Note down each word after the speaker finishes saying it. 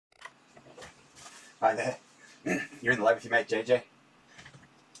Hi there. You're in the lab with your mate JJ.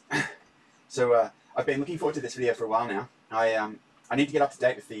 So I've been looking forward to this video for a while now. I need to get up to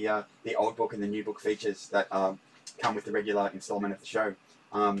date with the old book and the new book features that come with the regular installment of the show.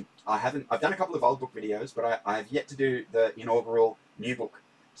 I've done a couple of old book videos, but I have yet to do the inaugural new book.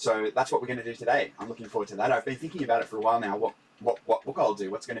 So that's what we're going to do today. I'm looking forward to that. I've been thinking about it for a while now. What book I'll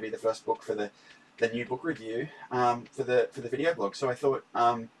do? What's going to be the first book for the new book review for the video blog? So I thought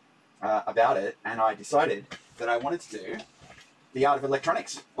about it, and I decided that I wanted to do The Art of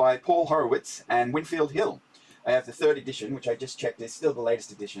Electronics by Paul Horowitz and Winfield Hill. I have the 3rd edition, which I just checked is still the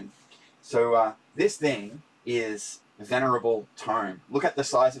latest edition. So this thing is venerable tome. Look at the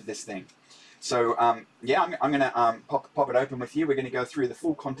size of this thing. So yeah, I'm going to pop it open with you. We're going to go through the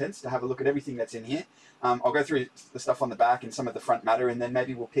full contents to have a look at everything that's in here. I'll go through the stuff on the back and some of the front matter, and then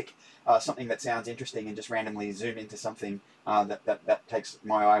maybe we'll pick something that sounds interesting and just randomly zoom into something that takes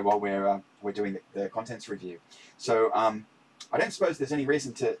my eye while we're doing the contents review. So I don't suppose there's any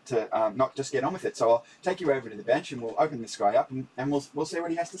reason to not just get on with it. So I'll take you over to the bench and we'll open this guy up and we'll see what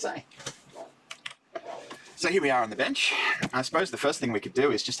he has to say. So here we are on the bench. I suppose the first thing we could do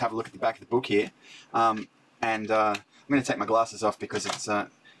is just have a look at the back of the book here. I'm going to take my glasses off because it's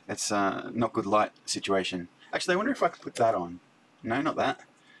not good light situation. Actually, I wonder if I could put that on. No, not that.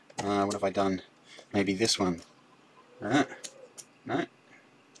 What have I done? Maybe this one. No, I'm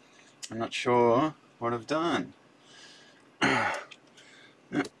not sure what I've done.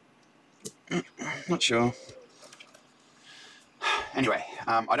 Not sure. Anyway,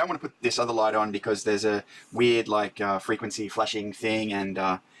 I don't want to put this other light on because there's a weird frequency flashing thing, and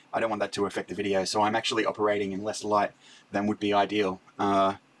I don't want that to affect the video, so I'm actually operating in less light than would be ideal,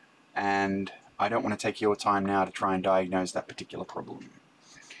 and I don't want to take your time now to try and diagnose that particular problem.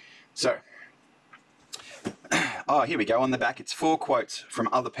 So, oh, here we go. On the back it's 4 quotes from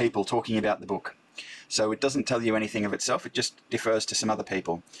other people talking about the book. So it doesn't tell you anything of itself, it just defers to some other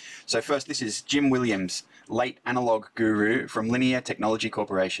people. So first, this is Jim Williams, late analog guru from Linear Technology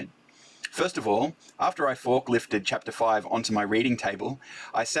Corporation. First of all, after I forklifted Chapter 5 onto my reading table,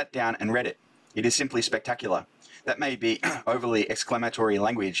 I sat down and read it. It is simply spectacular. That may be overly exclamatory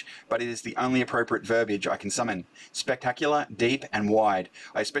language, but it is the only appropriate verbiage I can summon. Spectacular, deep, and wide.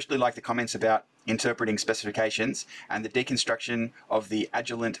 I especially like the comments about interpreting specifications, and the deconstruction of the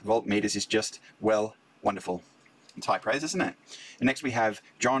Agilent voltmeters is just, well, wonderful. It's high praise, isn't it? And next we have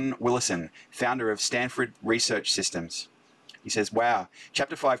John Willison, founder of Stanford Research Systems. He says, wow,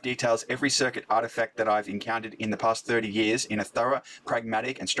 Chapter 5 details every circuit artifact that I've encountered in the past 30 years in a thorough,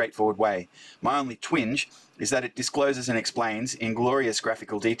 pragmatic, and straightforward way. My only twinge is that it discloses and explains, in glorious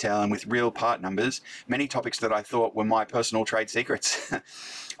graphical detail and with real part numbers, many topics that I thought were my personal trade secrets.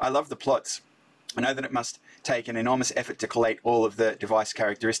 I love the plots. I know that it must take an enormous effort to collate all of the device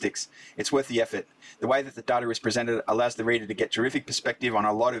characteristics. It's worth the effort. The way that the data is presented allows the reader to get terrific perspective on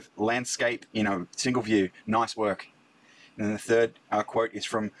a lot of landscape in a single view. Nice work. And then the third quote is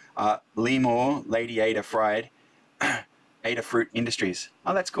from Lemore, Lady Ada Fried, Ada Fruit Industries.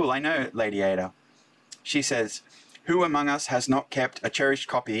 Oh, that's cool. I know Lady Ada. She says, who among us has not kept a cherished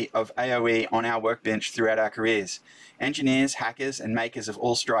copy of AOE on our workbench throughout our careers? Engineers, hackers, and makers of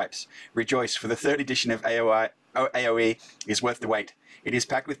all stripes, rejoice, for the 3rd edition of AOE is worth the wait. It is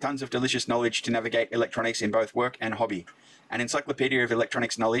packed with tons of delicious knowledge to navigate electronics in both work and hobby. An encyclopedia of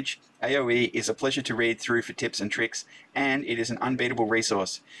electronics knowledge, AOE is a pleasure to read through for tips and tricks, and it is an unbeatable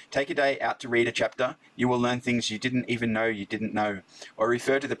resource. Take a day out to read a chapter. You will learn things you didn't even know you didn't know, or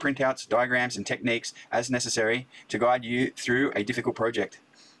refer to the printouts, diagrams, and techniques as necessary to guide you through a difficult project.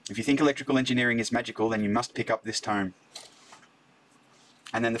 If you think electrical engineering is magical, then you must pick up this tome.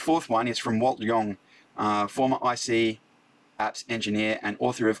 And then the 4th one is from Walt Yong, former IC Apps engineer and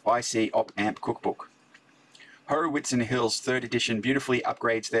author of IC Op Amp Cookbook. Horowitz and Hill's 3rd edition beautifully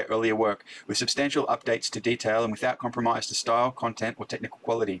upgrades their earlier work with substantial updates to detail and without compromise to style, content, or technical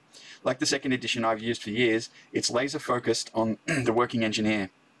quality. Like the 2nd edition I've used for years, it's laser focused on the working engineer.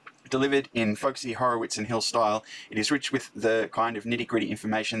 Delivered in folksy Horowitz and Hill style, it is rich with the kind of nitty-gritty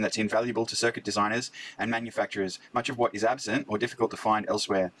information that's invaluable to circuit designers and manufacturers, much of what is absent or difficult to find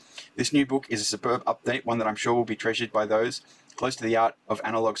elsewhere. This new book is a superb update, one that I'm sure will be treasured by those close to the art of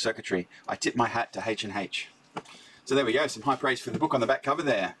analog circuitry. I tip my hat to H&H. So there we go, some high praise for the book on the back cover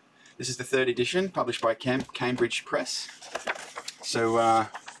there. This is the 3rd edition, published by Cambridge Press. So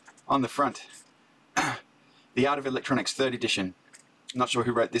on the front, The Art of Electronics 3rd edition. Not sure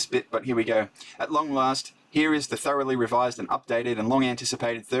who wrote this bit, but here we go. At long last, Here is the thoroughly revised and updated and long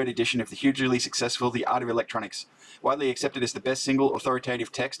anticipated third edition of the hugely successful The Art of Electronics. Widely accepted as the best single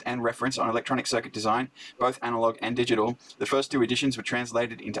authoritative text and reference on electronic circuit design, both analog and digital, the first two editions were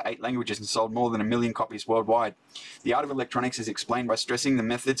translated into 8 languages and sold more than 1 million copies worldwide. The Art of Electronics is explained by stressing the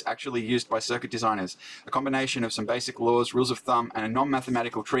methods actually used by circuit designers, a combination of some basic laws, rules of thumb, and a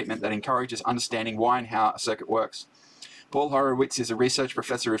non-mathematical treatment that encourages understanding why and how a circuit works. Paul Horowitz is a research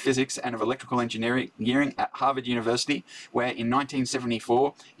professor of physics and of electrical engineering at Harvard University, where in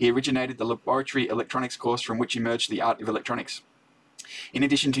 1974 he originated the laboratory electronics course from which emerged the Art of Electronics. In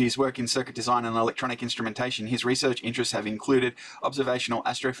addition to his work in circuit design and electronic instrumentation, his research interests have included observational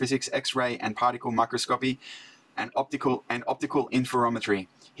astrophysics, X-ray and particle microscopy, and optical interferometry.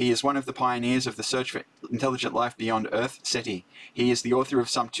 He is one of the pioneers of the search for intelligent life beyond Earth, SETI. He is the author of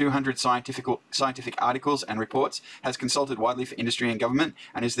some 200 scientific articles and reports, has consulted widely for industry and government,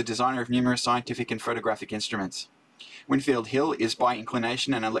 and is the designer of numerous scientific and photographic instruments. Winfield Hill is by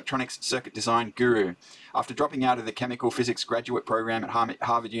inclination an electronics circuit design guru. After dropping out of the chemical physics graduate program at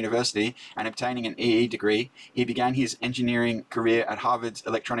Harvard University and obtaining an EE degree, he began his engineering career at Harvard's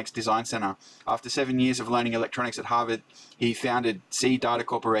Electronics Design Center. After 7 years of learning electronics at Harvard, he founded C Data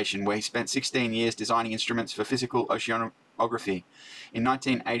Corporation, where he spent 16 years designing instruments for physical oceanography. In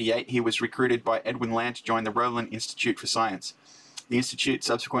 1988, he was recruited by Edwin Land to join the Roland Institute for Science. The Institute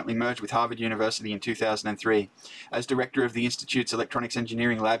subsequently merged with Harvard University in 2003. As director of the Institute's Electronics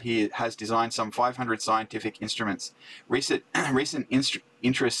Engineering Lab, he has designed some 500 scientific instruments. Recent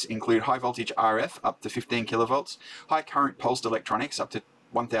interests include high voltage RF up to 15 kilovolts, high current pulsed electronics up to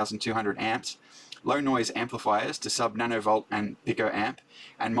 1,200 amps, low noise amplifiers to sub-nanovolt and picoamp,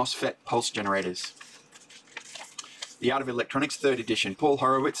 and MOSFET pulse generators. The Art of Electronics, 3rd edition. Paul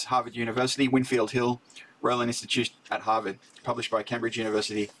Horowitz, Harvard University, Winfield Hill, Roland Institute at Harvard, published by Cambridge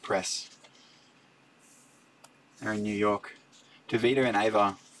University Press. They're in New York. To Vita and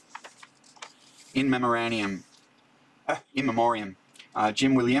Ava, In Memoriam,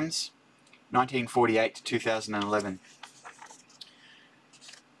 Jim Williams, 1948 to 2011.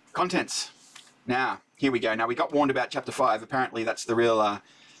 Contents. Now, here we go. Now, we got warned about Chapter 5. Apparently, that's the real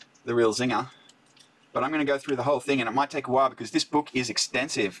zinger. But I'm going to go through the whole thing, and it might take a while because this book is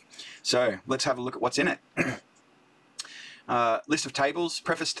extensive. So let's have a look at what's in it. List of tables,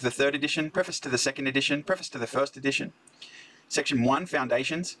 preface to the 3rd edition, preface to the 2nd edition, preface to the 1st edition. Section 1,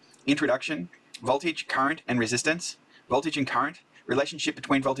 Foundations, Introduction, Voltage, Current and Resistance, Voltage and Current, Relationship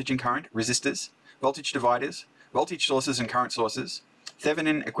between voltage and current, resistors, voltage dividers, voltage sources and current sources,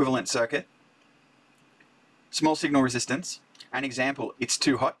 Thevenin equivalent circuit, small signal resistance, an example, it's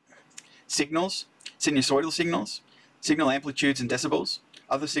too hot, signals, sinusoidal signals, signal amplitudes and decibels,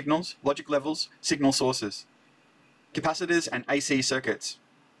 other signals, logic levels, signal sources. Capacitors and AC circuits.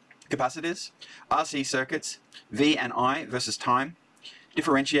 Capacitors, RC circuits, V and I versus time,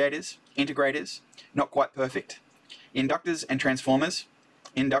 differentiators, integrators, not quite perfect. Inductors and transformers,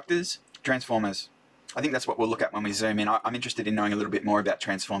 inductors, transformers. I think that's what we'll look at when we zoom in. I'm interested in knowing a little bit more about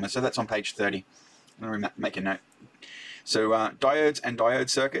transformers, so that's on page 30. I'm going to make a note. So diodes and diode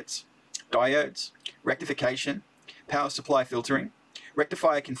circuits, diodes, rectification, power supply filtering,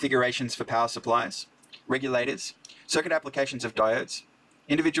 rectifier configurations for power supplies, regulators, circuit applications of diodes,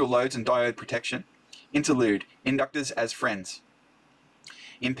 individual loads and diode protection, interlude, inductors as friends,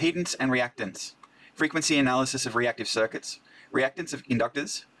 impedance and reactance, frequency analysis of reactive circuits, reactance of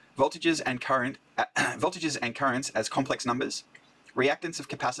inductors, voltages and currents as complex numbers, reactance of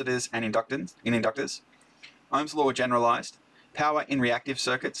capacitors and inductors, Ohm's law generalized, power in reactive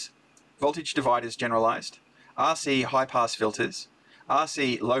circuits, voltage dividers generalized, RC high-pass filters,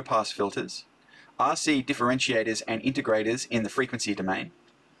 RC low-pass filters, RC differentiators and integrators in the frequency domain,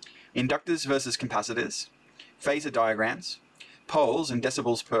 inductors versus capacitors, phasor diagrams, poles and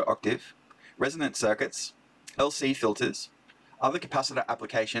decibels per octave, resonant circuits, LC filters, other capacitor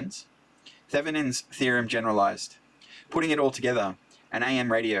applications, Thevenin's theorem generalized, putting it all together, an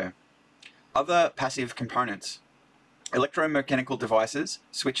AM radio, other passive components, electromechanical devices,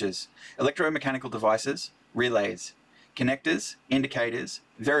 switches, electromechanical devices, relays, connectors, indicators,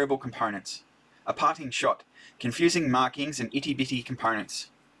 variable components, a parting shot, confusing markings and itty-bitty components,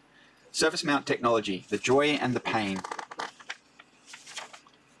 surface mount technology, the joy and the pain.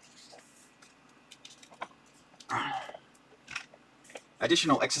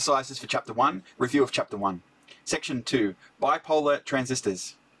 Additional exercises for Chapter 1, review of Chapter 1. Section 2, bipolar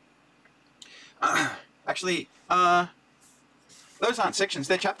transistors. Actually, those aren't sections,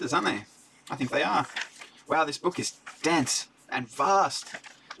 they're chapters, aren't they? I think they are. Wow, this book is dense and vast.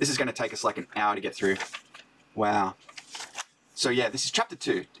 This is going to take us like an hour to get through. Wow. So yeah, this is chapter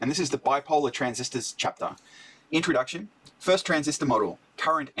 2, and this is the bipolar transistors chapter. Introduction, first transistor model,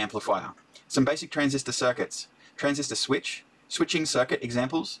 current amplifier, some basic transistor circuits, transistor switch, switching circuit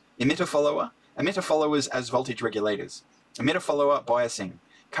examples, emitter followers as voltage regulators, emitter follower biasing,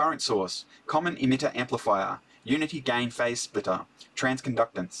 current source, common emitter amplifier, unity gain phase splitter,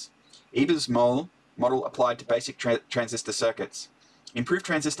 transconductance, Ebers model applied to basic transistor circuits, improved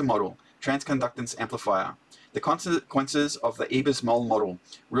transistor model, transconductance amplifier, the consequences of the Ebers-Moll model,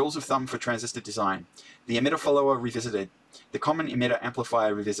 rules of thumb for transistor design, the emitter follower revisited, the common emitter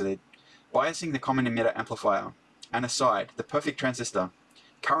amplifier revisited, biasing the common emitter amplifier, an aside, the perfect transistor,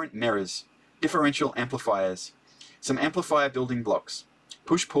 current mirrors, differential amplifiers, some amplifier building blocks,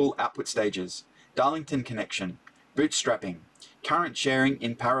 push-pull output stages, Darlington connection, bootstrapping, current sharing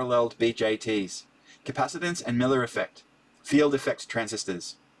in paralleled BJTs, capacitance and Miller effect, field effect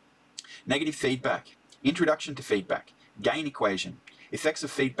transistors, negative feedback, introduction to feedback, gain equation, effects of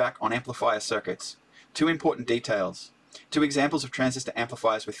feedback on amplifier circuits, 2 important details, 2 examples of transistor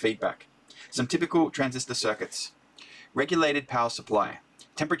amplifiers with feedback, some typical transistor circuits, regulated power supply,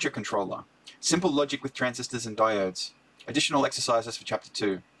 temperature controller, simple logic with transistors and diodes, additional exercises for chapter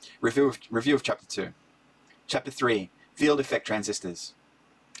 2, review of chapter 2. Chapter 3, field effect transistors.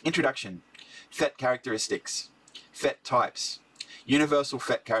 Introduction, FET characteristics, FET types, universal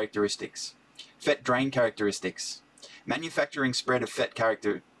FET characteristics, FET drain characteristics, manufacturing spread of FET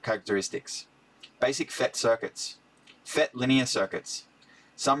characteristics, basic FET circuits, FET linear circuits,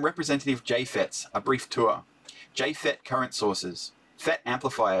 some representative JFETs, a brief tour, JFET current sources, FET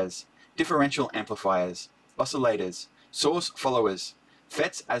amplifiers, differential amplifiers, oscillators, source followers,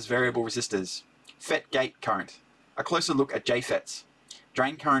 FETs as variable resistors, FET gate current, a closer look at JFETs,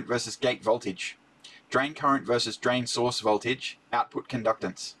 drain current versus gate voltage, drain current versus drain source voltage, output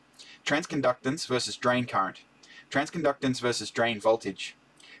conductance, transconductance versus drain current, transconductance versus drain voltage,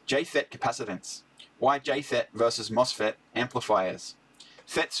 JFET capacitance, why JFET versus MOSFET amplifiers,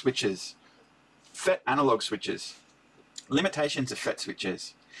 FET switches, FET analog switches, limitations of FET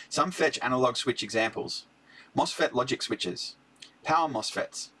switches, some FET analog switch examples, MOSFET logic switches, power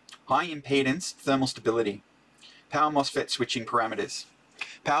MOSFETs, high impedance thermal stability, power MOSFET switching parameters,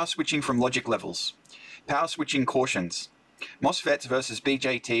 power switching from logic levels, power switching cautions, MOSFETs versus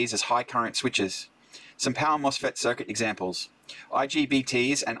BJTs as high current switches, some power MOSFET circuit examples,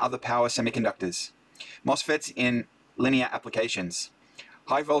 IGBTs and other power semiconductors, MOSFETs in linear applications,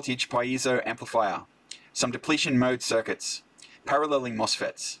 high voltage piezo amplifier, some depletion mode circuits, paralleling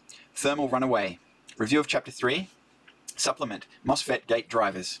MOSFETs, thermal runaway, review of chapter 3, supplement, MOSFET gate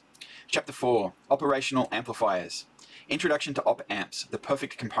drivers, chapter 4, operational amplifiers, introduction to op-amps, the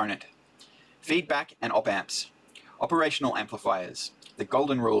perfect component, feedback and op-amps, operational amplifiers, the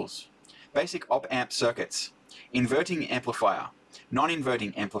golden rules, basic op-amp circuits, inverting amplifier,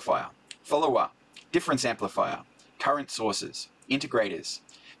 non-inverting amplifier, follower, difference amplifier, current sources, integrators,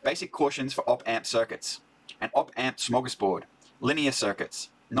 basic cautions for op-amp circuits, an op-amp smorgasbord, linear circuits,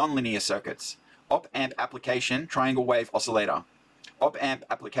 non-linear circuits, op-amp application triangle wave oscillator, op-amp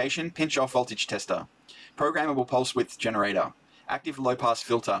application pinch-off voltage tester, programmable pulse width generator, active low-pass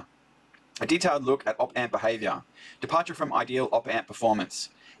filter, a detailed look at op-amp behavior, departure from ideal op-amp performance,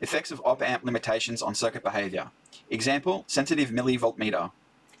 effects of op-amp limitations on circuit behavior, example, sensitive millivoltmeter,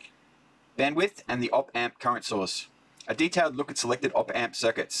 bandwidth and the op-amp current source, a detailed look at selected op-amp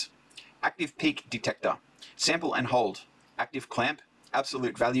circuits, active peak detector, sample and hold, active clamp,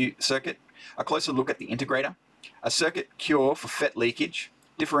 absolute value circuit, a closer look at the integrator, a circuit cure for FET leakage,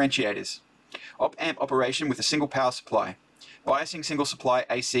 differentiators, op-amp operation with a single power supply, biasing single supply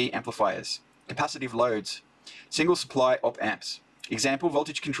AC amplifiers, capacitive loads, single supply op-amps, example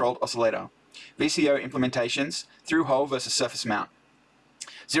voltage controlled oscillator, VCO implementations, through hole versus surface mount,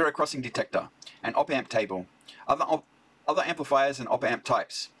 zero crossing detector, an op-amp table, other amplifiers and op-amp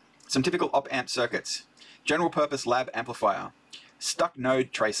types, some typical op-amp circuits, general purpose lab amplifier, stuck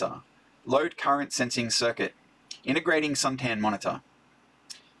node tracer, load current sensing circuit, integrating suntan monitor,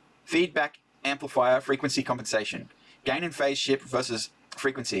 feedback amplifier frequency compensation, gain and phase shift versus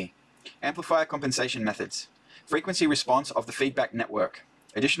frequency, amplifier compensation methods, frequency response of the feedback network,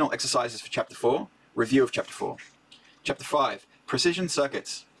 additional exercises for chapter 4, review of chapter 4. Chapter 5, precision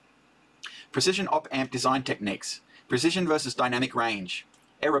circuits, precision op-amp design techniques, precision versus dynamic range,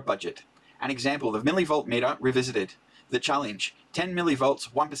 error budget, an example of millivolt meter revisited, the challenge, 10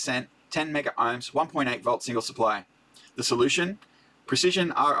 millivolts, 1%, 10 mega ohms, 1.8 volt single supply, the solution,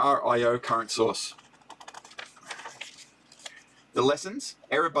 precision RRIO current source. The lessons,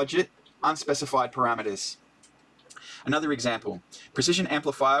 error budget, unspecified parameters. Another example, precision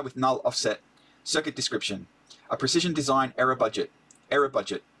amplifier with null offset, circuit description, A precision design error budget.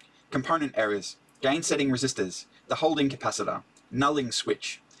 Component errors. Gain setting resistors. The holding capacitor. Nulling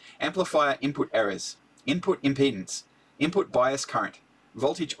switch. Amplifier input errors. Input impedance. Input bias current.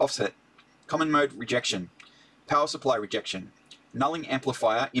 Voltage offset. Common mode rejection. Power supply rejection. Nulling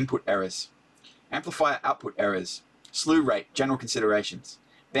amplifier input errors. Amplifier output errors. Slew rate, general considerations.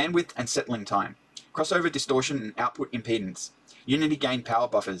 Bandwidth and settling time. Crossover distortion and output impedance. Unity gain power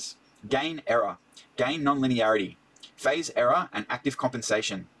buffers. Gain error. Gain nonlinearity. Phase error and active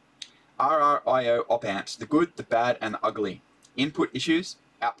compensation. RRIO op amps, the good, the bad, and the ugly. Input issues,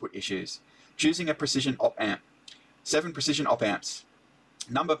 output issues. Choosing a precision op amp. 7 precision op amps.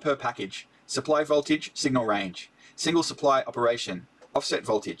 Number per package. Supply voltage, signal range. Single supply operation. Offset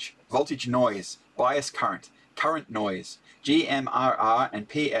voltage. Voltage noise. Bias current. Current noise. GMRR and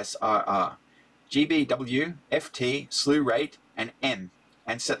PSRR. GBW, FT, slew rate, and M,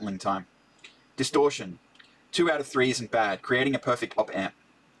 and settling time. Distortion. 2 out of 3 isn't bad, creating a perfect op amp.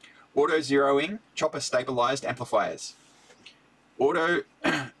 Auto zeroing, chopper stabilized amplifiers. Auto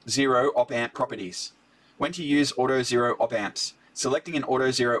zero op amp properties. When to use auto zero op amps. Selecting an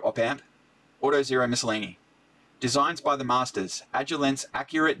auto zero op amp. Auto zero miscellany. Designs by the masters. Agilent's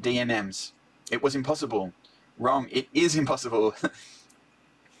accurate DMMs. It was impossible. Wrong. It is impossible.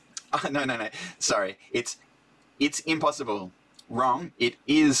 No. Sorry. It's impossible. Wrong. It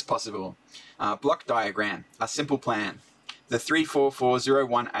is possible. Block diagram. A simple plan. The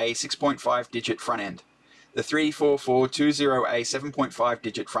 34401A 6.5 digit front end. The 34420A 7.5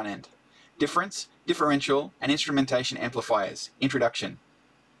 digit front end. Difference, differential, and instrumentation amplifiers. Introduction.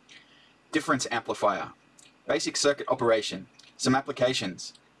 Difference amplifier. Basic circuit operation. Some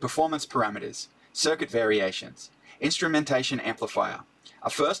applications. Performance parameters. Circuit variations. Instrumentation amplifier. A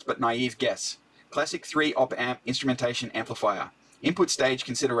first but naive guess. Classic 3 op amp instrumentation amplifier. Input stage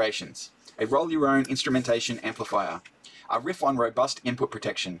considerations. A roll your own instrumentation amplifier. A riff on robust input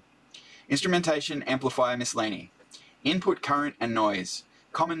protection. Instrumentation amplifier miscellany. Input current and noise.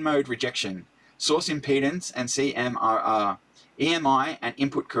 Common mode rejection. Source impedance and CMRR. EMI and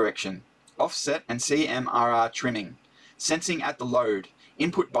input correction. Offset and CMRR trimming. Sensing at the load.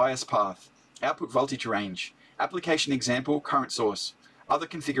 Input bias path. Output voltage range. Application example, current source. Other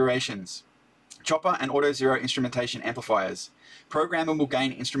configurations. Chopper and auto zero instrumentation amplifiers. Programmable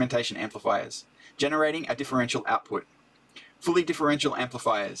gain instrumentation amplifiers. Generating a differential output. Fully differential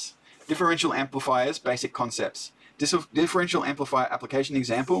amplifiers. Differential amplifiers, basic concepts. Differential amplifier application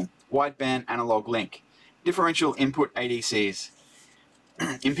example, wideband analog link. Differential input ADCs.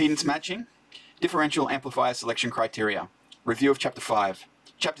 Impedance matching. Differential amplifier selection criteria. Review of Chapter 5.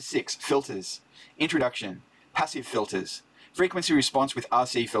 Chapter 6, filters. Introduction. Passive filters. Frequency response with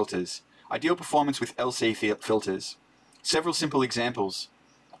RC filters. Ideal performance with LC filters. Several simple examples.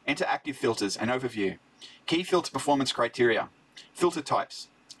 Enter active filters, an overview. Key filter performance criteria. Filter types.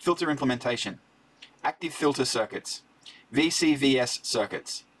 Filter implementation. Active filter circuits. VCVS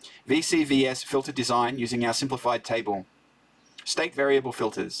circuits. VCVS filter design using our simplified table. State variable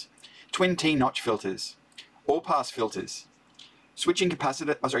filters. Twin T-notch filters. All-pass filters. Switched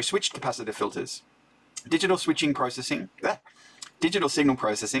capacitor filters. Digital switching processing. Digital signal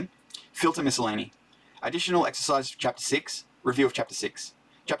processing. Filter miscellany. Additional exercise of Chapter 6. Review of Chapter 6.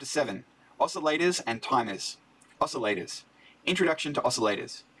 Chapter 7. Oscillators and timers. Oscillators. Introduction to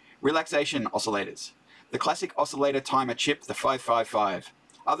oscillators. Relaxation oscillators. The classic oscillator timer chip, the 555.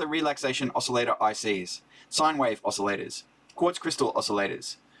 Other relaxation oscillator ICs. Sine wave oscillators. Quartz crystal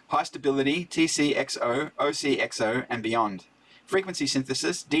oscillators. High stability, TCXO, OCXO, and beyond. Frequency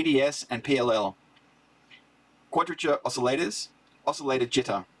synthesis, DDS, and PLL. Quadrature oscillators. Oscillator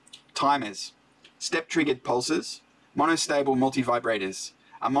jitter. Timers. Step-triggered pulses. Monostable multivibrators.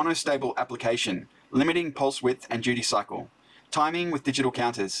 A monostable application. Limiting pulse width and duty cycle. Timing with digital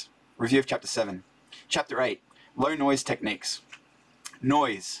counters. Review of Chapter 7. Chapter 8. Low noise techniques.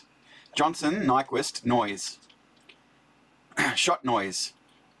 Noise. Johnson, Nyquist, noise. Shot noise.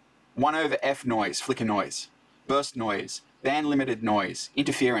 1/F noise, flicker noise. Burst noise. Band limited noise.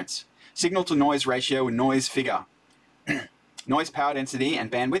 Interference. Signal to noise ratio and noise figure. Noise power density and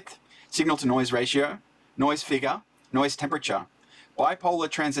bandwidth. Signal to noise ratio. Noise figure. Noise temperature. Bipolar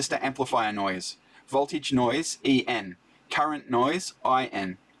transistor amplifier noise. Voltage noise, EN. Current noise,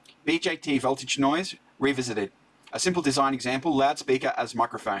 IN. BJT voltage noise, revisited. A simple design example, loudspeaker as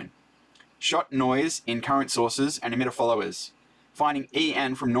microphone. Shot noise in current sources and emitter followers. Finding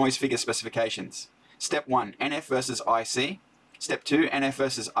EN from noise figure specifications. Step 1, NF versus IC. Step 2, NF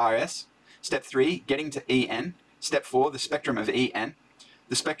versus RS. Step 3, getting to EN. Step 4, the spectrum of EN.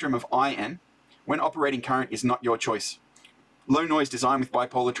 The spectrum of IN. When operating current is not your choice. Low noise design with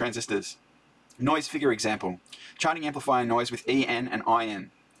bipolar transistors. Noise figure example. Charting amplifier noise with EN and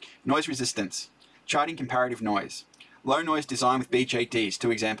IN. Noise resistance. Charting comparative noise. Low noise design with BJTs, 2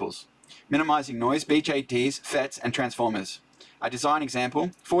 examples. Minimizing noise, BJTs, FETs, and transformers. A design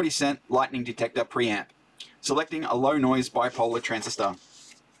example, 40-cent lightning detector preamp. Selecting a low noise bipolar transistor.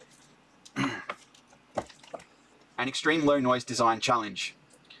 An extreme low noise design challenge.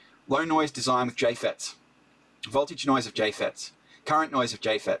 Low noise design with JFETs. Voltage noise of JFETs. Current noise of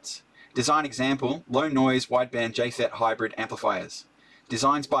JFETs. Design example, low noise wideband JFET hybrid amplifiers.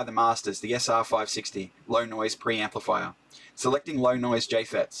 Designs by the masters, the SR560, low noise preamplifier. Selecting low noise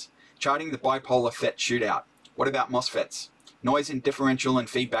JFETs. Charting the bipolar FET shootout. What about MOSFETs? Noise in differential and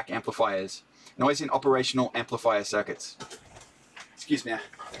feedback amplifiers. Noise in operational amplifier circuits. Excuse me, I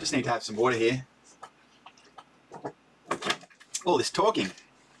just need to have some water here. All this talking.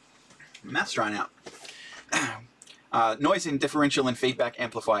 My mouth's drying out. Noise in differential and feedback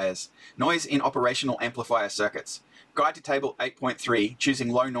amplifiers. Noise in operational amplifier circuits. Guide to table 8.3, choosing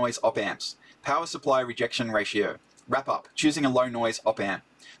low noise op amps. Power supply rejection ratio. Wrap up, choosing a low noise op amp.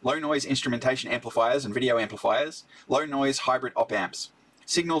 Low noise instrumentation amplifiers and video amplifiers. Low noise hybrid op amps.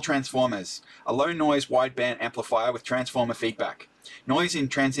 Signal transformers. A low noise wideband amplifier with transformer feedback. Noise in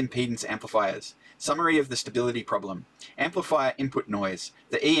transimpedance amplifiers. Summary of the stability problem. Amplifier input noise.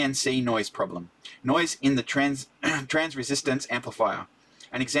 The ENC noise problem. Noise in the trans resistance amplifier.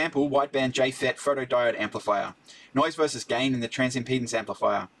 An example, wideband JFET photodiode amplifier. Noise versus gain in the transimpedance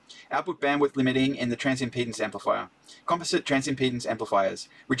amplifier. Output bandwidth limiting in the transimpedance amplifier. Composite transimpedance amplifiers.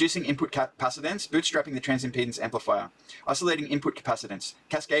 Reducing input capacitance, bootstrapping the transimpedance amplifier. Isolating input capacitance,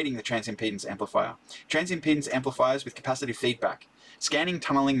 cascading the transimpedance amplifier. Transimpedance amplifiers with capacitive feedback. Scanning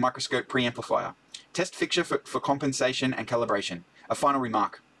tunneling microscope preamplifier. Test fixture for compensation and calibration. A final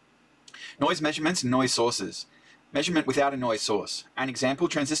remark. Noise measurements and noise sources. Measurement without a noise source. An example,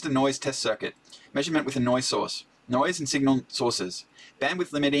 transistor noise test circuit. Measurement with a noise source. Noise and signal sources.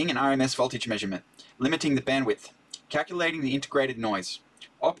 Bandwidth limiting and RMS voltage measurement. Limiting the bandwidth. Calculating the integrated noise.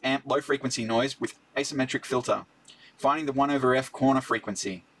 Op amp low frequency noise with asymmetric filter. Finding the 1/f corner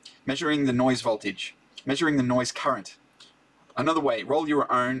frequency. Measuring the noise voltage. Measuring the noise current. Another way, roll your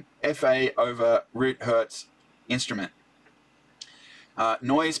own FA over root hertz instrument.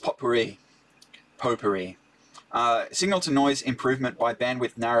 Noise potpourri. Signal to noise improvement by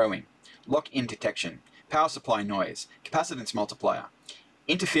bandwidth narrowing. Lock-in detection. Power supply noise. Capacitance multiplier.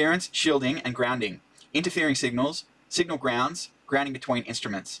 Interference, shielding, and grounding. Interfering signals, signal grounds, grounding between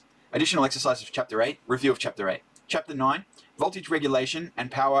instruments. Additional exercises of Chapter 8, review of Chapter 8. Chapter 9, voltage regulation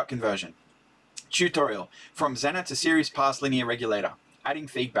and power conversion. Tutorial, from Zener to series pass linear regulator. Adding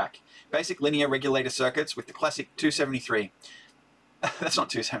feedback. Basic linear regulator circuits with the classic 273. That's not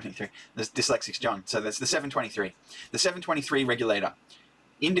 273, there's dyslexics John, so that's the 723. The 723 regulator.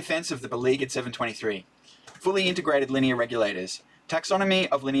 In defense of the beleaguered 723. Fully integrated linear regulators. Taxonomy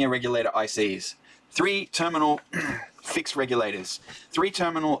of linear regulator ICs. 3-terminal fixed regulators.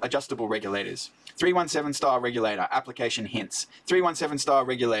 3-terminal adjustable regulators. 317 star regulator, application hints. 317 star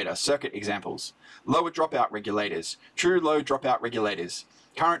regulator, circuit examples. Lower dropout regulators. True low dropout regulators.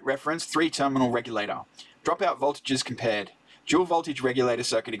 Current reference, 3-terminal regulator. Dropout voltages compared. Dual voltage regulator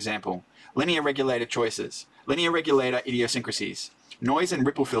circuit example. Linear regulator choices. Linear regulator idiosyncrasies. Noise and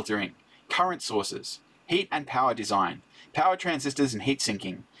ripple filtering. Current sources. Heat and power design. Power transistors and heat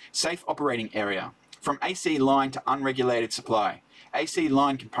sinking. Safe operating area. From AC line to unregulated supply. AC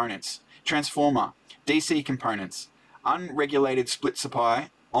line components. Transformer. DC components. Unregulated split supply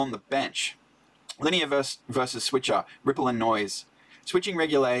on the bench. Linear versus switcher. Ripple and noise. Switching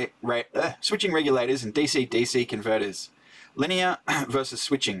regulators and DC-DC converters. Linear versus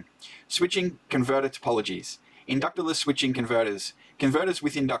switching. Switching converter topologies. Inductorless switching converters. Converters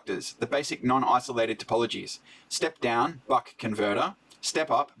with inductors, the basic non-isolated topologies. Step down, buck converter.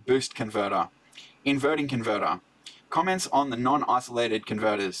 Step up, boost converter. Inverting converter. Comments on the non-isolated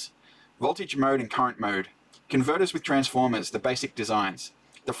converters. Voltage mode and current mode. Converters with transformers, the basic designs.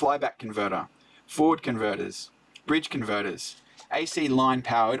 The flyback converter. Forward converters. Bridge converters. AC line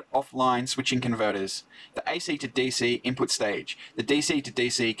powered offline switching converters. The AC to DC input stage. The DC to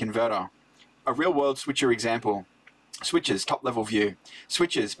DC converter. A real-world switcher example. Switches, top-level view.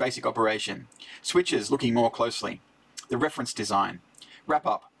 Switches, basic operation. Switches, looking more closely. The reference design.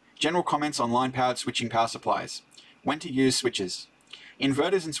 Wrap-up. General comments on line-powered switching power supplies. When to use switches.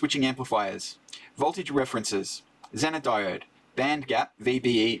 Inverters and switching amplifiers. Voltage references. Zener diode. Band gap,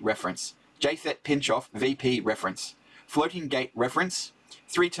 VBE reference. JFET pinch-off, VP reference. Floating gate reference.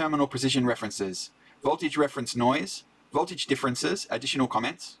 3-terminal precision references. Voltage reference noise. Voltage differences, additional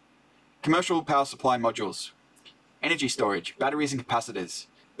comments. Commercial power supply modules. Energy storage, batteries and capacitors.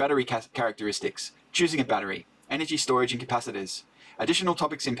 battery characteristics, choosing a battery, energy storage and capacitors, additional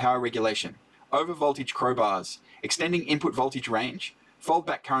topics in power regulation, over-voltage crowbars, extending input voltage range,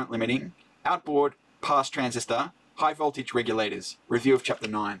 fold-back current limiting, outboard pass transistor, high-voltage regulators, review of Chapter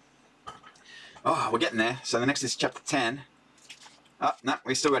 9. Oh, we're getting there. So the next is Chapter 10. Oh, no,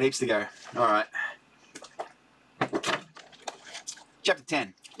 we've still got heaps to go. All right. Chapter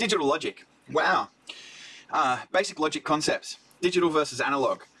 10, digital logic. Wow. Basic logic concepts, digital versus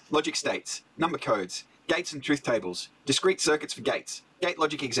analog, logic states, number codes, gates and truth tables, discrete circuits for gates, gate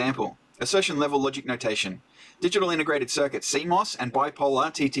logic example, assertion level logic notation, digital integrated circuits, CMOS and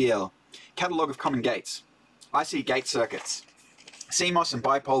bipolar TTL, catalog of common gates, IC gate circuits, CMOS and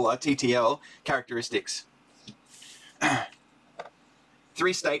bipolar TTL characteristics,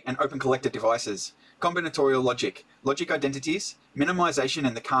 three-state and open collector devices, combinatorial logic, logic identities, minimization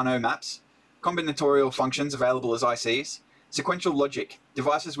and the Carnot maps, combinatorial functions available as ICs, sequential logic,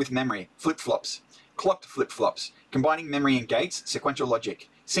 devices with memory, flip-flops, clocked flip-flops, combining memory and gates, sequential logic,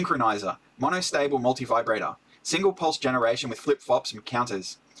 synchronizer, monostable multivibrator, single pulse generation with flip-flops and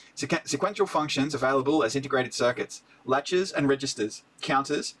counters, sequential functions available as integrated circuits, latches and registers,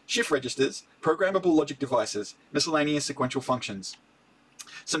 counters, shift registers, programmable logic devices, miscellaneous sequential functions.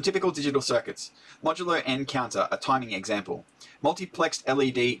 Some typical digital circuits, modulo N counter, a timing example, multiplexed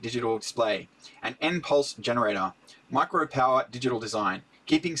LED digital display, an N pulse generator, micro power digital design,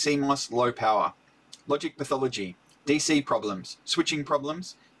 keeping CMOS low power, logic pathology, DC problems, switching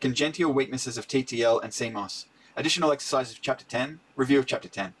problems, congenital weaknesses of TTL and CMOS, additional exercises of Chapter 10, review of Chapter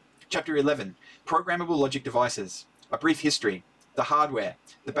 10. Chapter 11, programmable logic devices, a brief history, the hardware,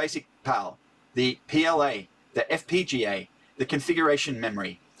 the basic PAL, the PLA, the FPGA, the configuration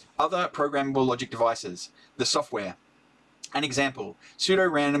memory, other programmable logic devices, the software. An example,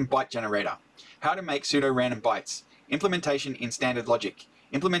 pseudo-random byte generator, how to make pseudo-random bytes, implementation in standard logic,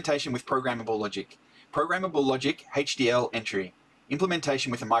 implementation with programmable logic, programmable logic HDL entry,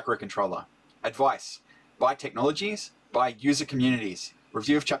 implementation with a microcontroller. Advice, by technologies, by user communities.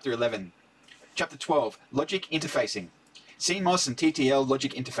 Review of Chapter 11. Chapter 12, logic interfacing, CMOS and TTL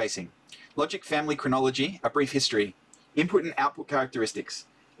logic interfacing, logic family chronology, a brief history, input and output characteristics,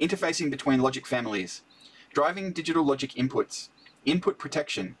 interfacing between logic families, driving digital logic inputs, input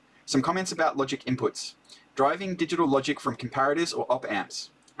protection, some comments about logic inputs, driving digital logic from comparators or op-amps,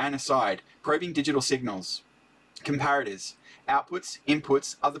 an aside, probing digital signals, comparators, outputs,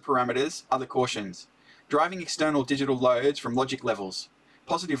 inputs, other parameters, other cautions, driving external digital loads from logic levels,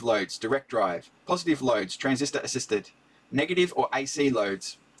 positive loads, direct drive, positive loads, transistor assisted, negative or AC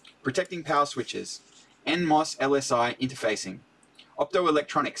loads, protecting power switches, NMOS LSI interfacing,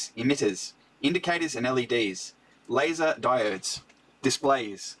 optoelectronics, emitters, indicators and LEDs, laser diodes,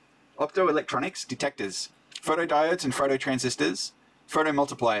 displays, optoelectronics, detectors, photodiodes and phototransistors,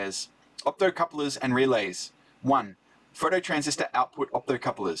 photomultipliers, optocouplers and relays. 1. Phototransistor output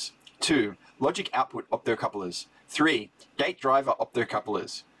optocouplers. 2. Logic output optocouplers. 3. Gate driver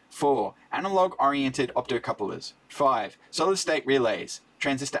optocouplers. 4. Analog-oriented optocouplers. 5. Solid-state relays,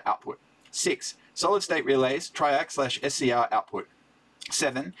 transistor output. 6. Solid-state relays, triac/SCR output.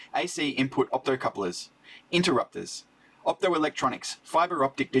 7. AC input optocouplers. Interrupters. Optoelectronics, fiber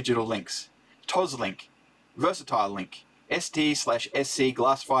optic digital links. TOS-link, versatile link. ST/SC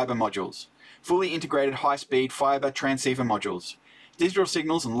glass fiber modules. Fully integrated high-speed fiber transceiver modules. Digital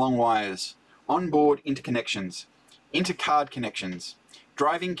signals and long wires. Onboard interconnections. Intercard connections.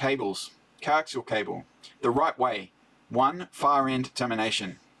 Driving cables. Coaxial cable. The right way. 1. Far end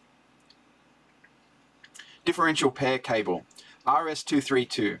termination. Differential pair cable.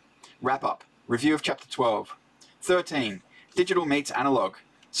 RS232. Wrap up. Review of Chapter 12. 13. Digital meets analog.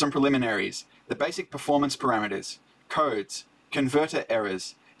 Some preliminaries. The basic performance parameters. Codes. Converter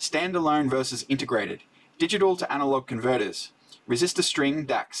errors. Standalone versus integrated. Digital to analog converters. Resistor string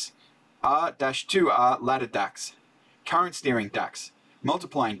DACs. R-2R ladder DACs. Current steering DACs.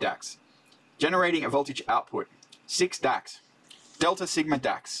 Multiplying DACs. Generating a voltage output. 6 DACs. Delta sigma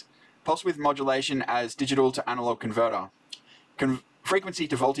DACs. Pulse width modulation as digital to analog converter. Frequency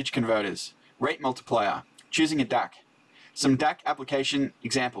to voltage converters. Rate multiplier. Choosing a DAC. Some DAC application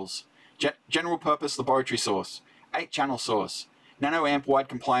examples. General purpose laboratory source. 8-channel source. Nanoamp wide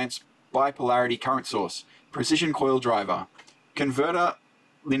compliance bipolarity current source. Precision coil driver. Converter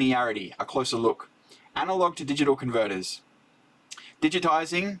linearity, a closer look. Analog to digital converters.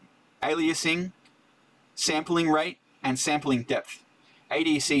 Digitizing, aliasing, sampling rate, and sampling depth.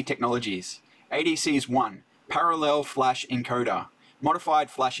 ADC technologies. ADCs 1. Parallel flash encoder.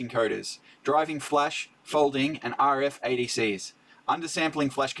 Modified flash encoders. Driving flash, folding, and RF ADCs.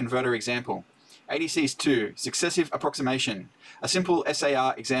 Undersampling flash converter example. ADCs 2, successive approximation. A simple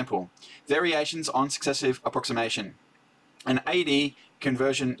SAR example. Variations on successive approximation. An AD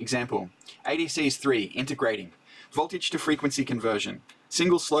conversion example. ADCs 3, integrating. Voltage to frequency conversion.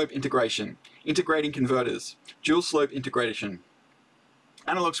 Single slope integration. Integrating converters. Dual slope integration.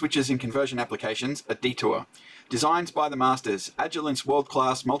 Analog switches in conversion applications, a detour. Designs by the masters. Agilent's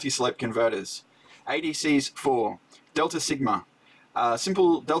world-class multi-slope converters. ADCs 4, delta sigma.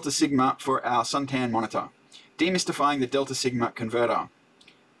 Simple delta sigma for our suntan monitor. Demystifying the delta sigma converter.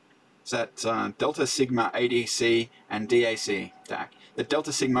 So that's delta sigma ADC and DAC, DAC. The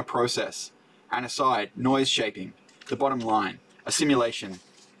delta sigma process. An aside, noise shaping. The bottom line, a simulation.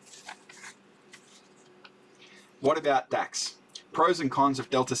 What about DACs? Pros and cons of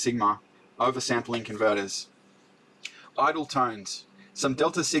delta sigma oversampling converters. Idle tones. Some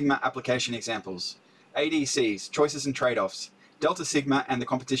delta sigma application examples. ADCs, choices and trade-offs. Delta sigma and the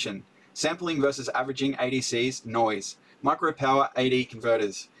competition. Sampling versus averaging ADCs, noise. Micropower AD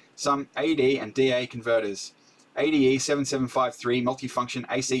converters. Some AD and DA converters. ADE 7753 multifunction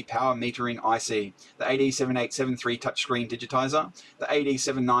AC power metering IC. The AD 7873 touchscreen digitizer. The AD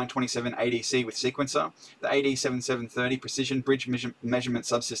 7927 ADC with sequencer. The AD 7730 precision bridge measurement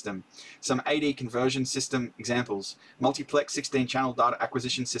subsystem. Some AD conversion system examples. Multiplex 16-channel data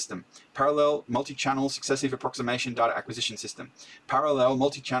acquisition system. Parallel multi-channel successive approximation data acquisition system. Parallel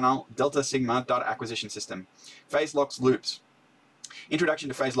multi-channel delta sigma data acquisition system. Phase locks loops. Introduction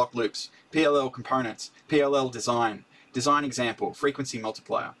to phase lock loops, PLL components, PLL design, design example, frequency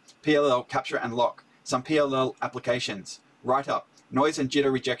multiplier, PLL capture and lock, some PLL applications, write-up, noise and jitter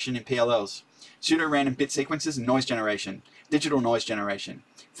rejection in PLLs, pseudo-random bit sequences and noise generation, digital noise generation,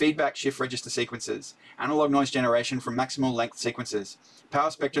 feedback shift register sequences, analog noise generation from maximal length sequences,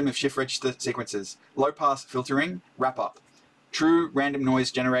 power spectrum of shift register sequences, low-pass filtering, wrap-up, true random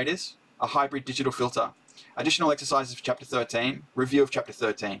noise generators, a hybrid digital filter. Additional exercises for Chapter 13, review of Chapter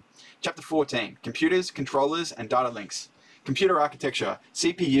 13. Chapter 14, computers, controllers, and data links. Computer architecture,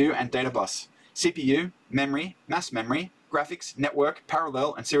 CPU and data bus. CPU, memory, mass memory, graphics, network,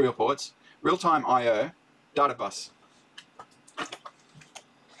 parallel, and serial ports. Real-time I/O, data bus.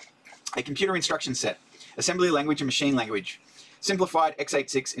 A computer instruction set. Assembly language and machine language. Simplified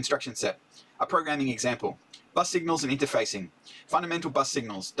x86 instruction set. A programming example. Bus signals and interfacing. Fundamental bus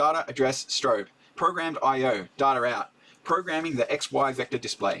signals, data, address, strobe. Programmed I/O, data out. Programming the XY vector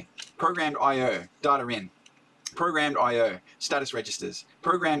display. Programmed I/O, data in. Programmed I/O, status registers.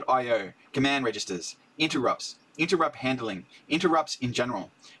 Programmed I/O, command registers. Interrupts. Interrupt handling. Interrupts in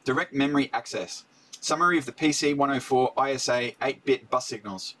general. Direct memory access. Summary of the PC-104 ISA 8-bit bus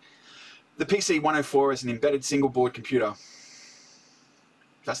signals. The PC-104 is an embedded single board computer.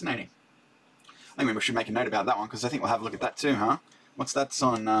 Fascinating. I think we should make a note about that one because I think we'll have a look at that too, huh? What's that's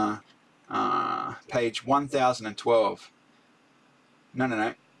on page 1012.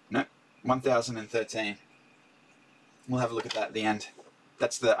 No, 1013. We'll have a look at that at the end.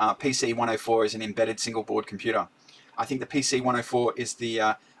 That's the PC-104 is an embedded single board computer. I think the PC-104 is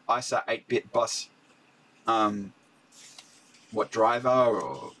the ISA 8-bit bus, driver,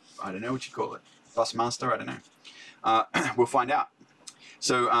 or I don't know what you call it. Bus master, I don't know. We'll find out.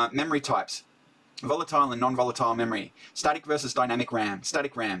 So memory types. Volatile and non-volatile memory. Static versus dynamic RAM.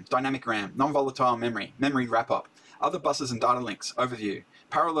 Static RAM, dynamic RAM, non-volatile memory, memory wrap-up. Other buses and data links. Overview.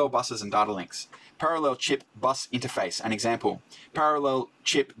 Parallel buses and data links. Parallel chip bus interface. An example. Parallel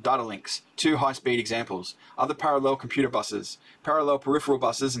chip data links. 2 high-speed examples. Other parallel computer buses. Parallel peripheral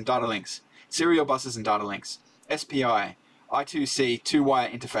buses and data links. Serial buses and data links. SPI. I2C 2-wire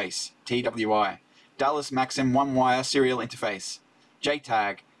interface. TWI. Dallas Maxim 1-wire serial interface.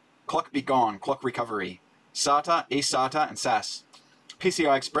 JTAG. Clock be gone, clock recovery. SATA, eSATA, and SAS.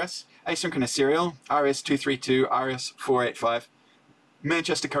 PCI Express, asynchronous serial, RS-232, RS-485.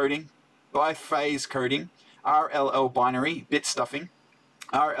 Manchester coding, biphase coding, RLL binary, bit stuffing,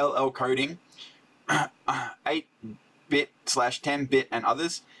 RLL coding, 8-bit/10-bit and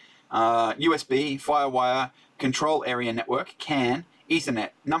others, USB, Firewire, control area network, CAN, Ethernet,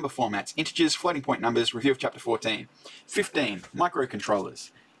 number formats, integers, floating point numbers, review of Chapter 14. 15,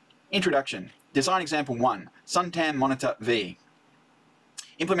 microcontrollers. Introduction. Design example 1. Suntan Monitor V.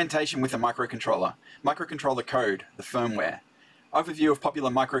 Implementation with a microcontroller. Microcontroller code, the firmware. Overview of popular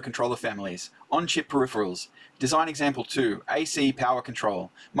microcontroller families. On-chip peripherals. Design example 2. AC power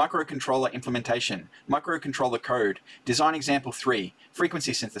control. Microcontroller implementation. Microcontroller code. Design example 3.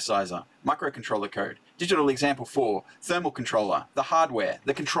 Frequency synthesizer. Microcontroller code. Digital example 4. Thermal controller. The hardware.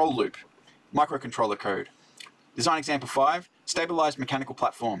 The control loop. Microcontroller code. Design example 5. Stabilized mechanical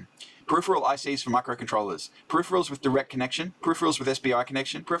platform. Peripheral ICs for microcontrollers. Peripherals with direct connection. Peripherals with SPI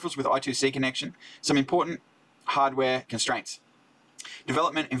connection. Peripherals with I2C connection. Some important hardware constraints.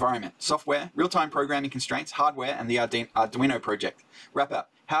 Development environment. Software, real-time programming constraints, hardware, and the Arduino project. Wrap up.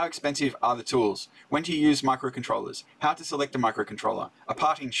 How expensive are the tools? When to use microcontrollers? How to select a microcontroller? A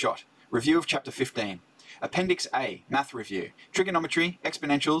parting shot. Review of Chapter 15. Appendix A, Math Review. Trigonometry,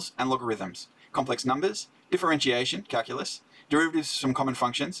 exponentials, and logarithms. Complex numbers, differentiation, calculus, derivatives from common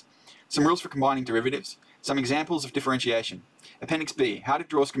functions, some rules for combining derivatives, some examples of differentiation. Appendix B, how to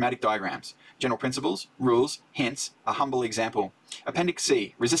draw schematic diagrams. General principles, rules, hints, a humble example. Appendix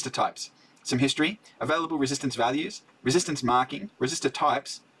C, resistor types. Some history, available resistance values, resistance marking, resistor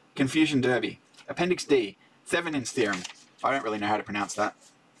types, confusion derby. Appendix D, Thevenin's theorem. I don't really know how to pronounce that.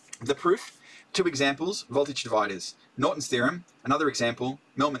 The proof, 2 examples, voltage dividers. Norton's theorem, another example,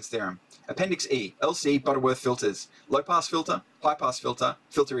 Millman's theorem. Appendix E, LC Butterworth filters. Low pass filter, high pass filter,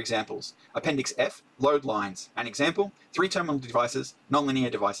 filter examples. Appendix F, load lines. An example, 3 terminal devices,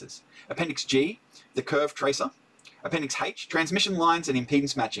 nonlinear devices. Appendix G, the curve tracer. Appendix H, transmission lines and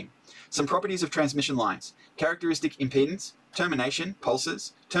impedance matching. Some properties of transmission lines. Characteristic impedance, termination,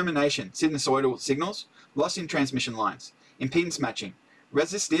 pulses, termination, sinusoidal signals, loss in transmission lines. Impedance matching.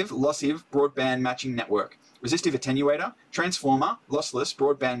 Resistive, lossive, broadband matching network. Resistive attenuator, transformer, lossless,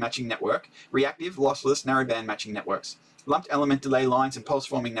 broadband matching network, reactive, lossless, narrowband matching networks. Lumped element delay lines and pulse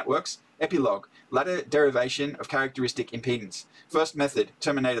forming networks. Epilogue, ladder derivation of characteristic impedance. First method,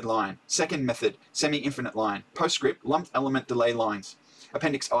 terminated line. Second method, semi-infinite line. Postscript, lumped element delay lines.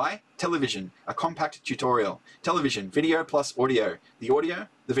 Appendix I, television, a compact tutorial. Television, video plus audio. The audio,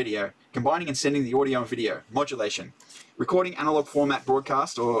 the video. Combining and sending the audio and video. Modulation. Recording analog format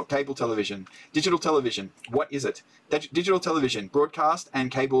broadcast or cable television. Digital television, what is it? Digital television, broadcast and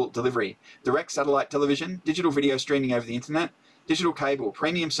cable delivery. Direct satellite television, digital video streaming over the internet. Digital cable,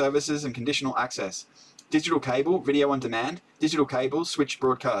 premium services and conditional access. Digital cable, video on demand. Digital cable, switch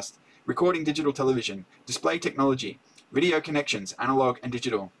broadcast. Recording digital television. Display technology. Video connections, analog and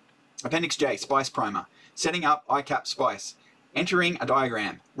digital. Appendix J, SPICE primer. Setting up ICAP SPICE. Entering a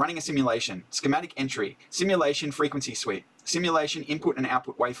diagram, running a simulation, schematic entry, simulation frequency suite, simulation input and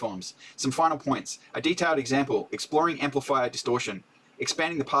output waveforms, some final points, a detailed example, exploring amplifier distortion,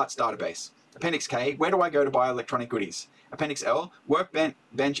 expanding the parts database. Appendix K, where do I go to buy electronic goodies? Appendix L,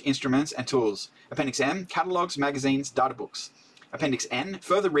 workbench instruments and tools. Appendix M, catalogs, magazines, data books. Appendix N,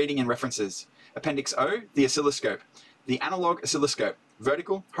 further reading and references. Appendix O, the oscilloscope. The analog oscilloscope.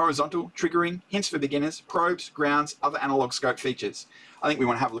 Vertical, horizontal, triggering, hints for beginners, probes, grounds, other analog scope features. I think we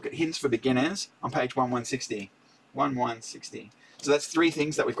want to have a look at hints for beginners on page 1160. 1160. So that's 3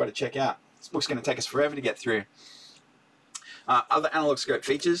 things that we've got to check out. This book's going to take us forever to get through. Other analog scope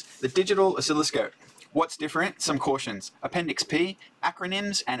features. The digital oscilloscope. What's different? Some cautions. Appendix P,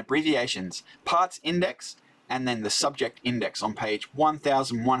 acronyms and abbreviations. Parts index, and then the subject index on page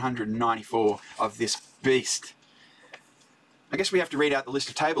 1194 of this beast. I guess we have to read out the list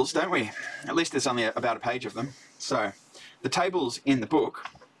of tables, don't we? At least there's only about a page of them. So, the tables in the book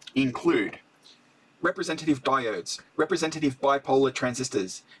include representative diodes, representative bipolar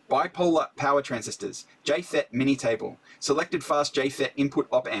transistors, bipolar power transistors, JFET mini table, selected fast JFET input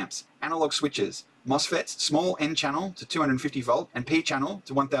op amps, analog switches, MOSFETs, small N channel to 250 volt and P channel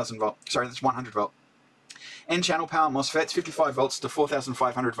to 1000 volt. Sorry, that's 100 volt. N channel power MOSFETs, 55 volts to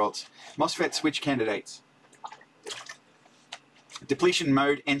 4500 volts. MOSFET switch candidates. Depletion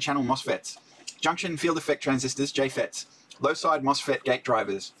mode N-channel MOSFETs, junction field effect transistors JFETs, low side MOSFET gate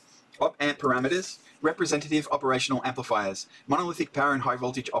drivers, op amp parameters, representative operational amplifiers, monolithic power and high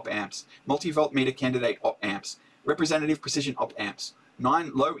voltage op amps, multi-volt meter candidate op amps, representative precision op amps,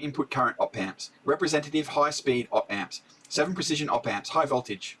 9 low input current op amps, representative high speed op amps, 7 precision op amps, high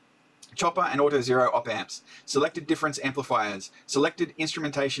voltage, chopper and auto zero op amps, selected difference amplifiers, selected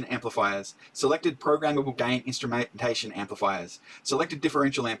instrumentation amplifiers, selected programmable gain instrumentation amplifiers, selected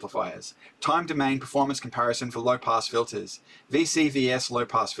differential amplifiers, time domain performance comparison for low pass filters, VCVS low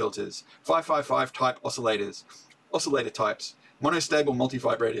pass filters, 555 type oscillators, oscillator types, monostable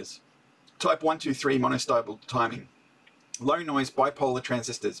multivibrators, type 123 monostable timing, low noise bipolar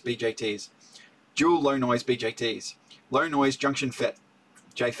transistors BJTs, dual low noise BJTs, low noise junction FET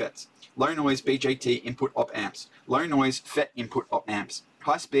JFETs, low noise BJT input op amps, low noise FET input op amps,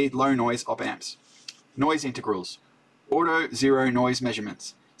 high speed low noise op amps, noise integrals, auto zero noise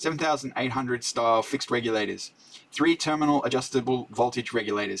measurements, 7800 style fixed regulators, 3 terminal adjustable voltage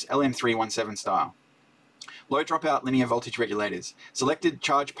regulators, LM317 style, low dropout linear voltage regulators, selected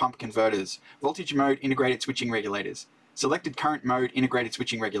charge pump converters, voltage mode integrated switching regulators, selected current mode integrated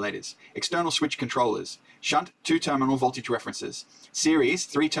switching regulators, external switch controllers, shunt 2-terminal voltage references, series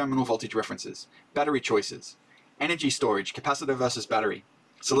 3-terminal voltage references, battery choices, energy storage, capacitor versus battery,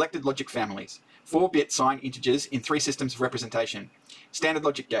 selected logic families, 4-bit signed integers in 3 systems of representation, standard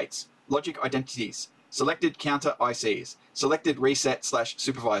logic gates, logic identities, selected counter ICs, selected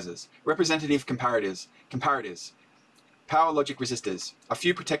reset/supervisors, representative comparators, power logic resistors, a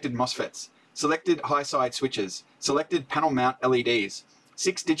few protected MOSFETs, selected high-side switches, selected panel mount LEDs,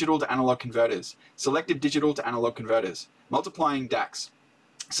 6 digital to analog converters, selected digital to analog converters, multiplying DACs,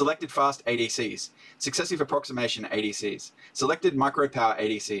 selected fast ADCs, successive approximation ADCs, selected micropower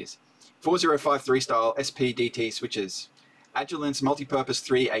ADCs, 4053 style SPDT switches, Agilent's multipurpose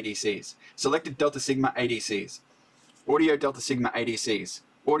 3 ADCs, selected Delta Sigma ADCs, audio Delta Sigma ADCs,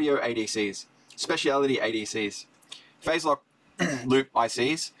 audio ADCs, specialty ADCs, phase lock loop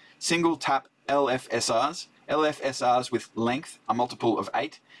ICs, single tap LFSRs, LFSRs with length a multiple of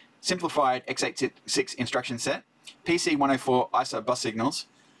 8, simplified x86 instruction set, PC104 ISA bus signals,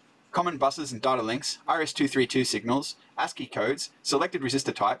 common buses and data links, RS232 signals, ASCII codes, selected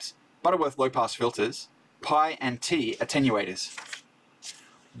resistor types, Butterworth low-pass filters, Pi and T attenuators.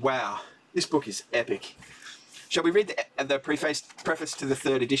 Wow, this book is epic. Shall we read the preface to the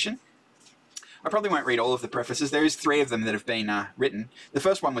 3rd edition? I probably won't read all of the prefaces. There is 3 of them that have been written. The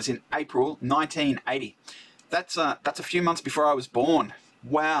first one was in April 1980. That's a few months before I was born.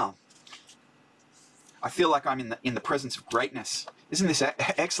 Wow. I feel like I'm in the presence of greatness. Isn't this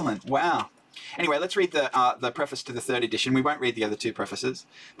excellent? Wow. Anyway, let's read the preface to the 3rd edition. We won't read the other 2 prefaces,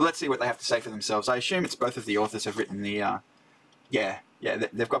 but let's see what they have to say for themselves. I assume it's both of the authors have written the,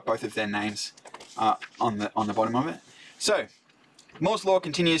 they've got both of their names on the bottom of it. So, Moore's law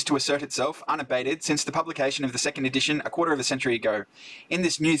continues to assert itself unabated since the publication of the 2nd edition a quarter of a century ago. In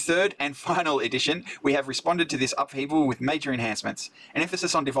this new 3rd and final edition, we have responded to this upheaval with major enhancements. An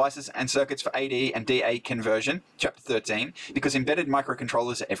emphasis on devices and circuits for AD and DA conversion, Chapter 13, because embedded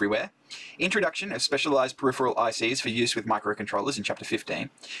microcontrollers are everywhere. Introduction of specialized peripheral ICs for use with microcontrollers in Chapter 15.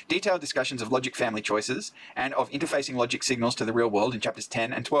 Detailed discussions of logic family choices and of interfacing logic signals to the real world in Chapters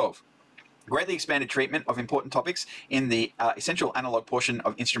 10 and 12. Greatly expanded treatment of important topics in the essential analog portion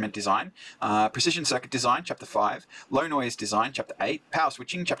of instrument design, precision circuit design, Chapter 5, low noise design, Chapter 8, power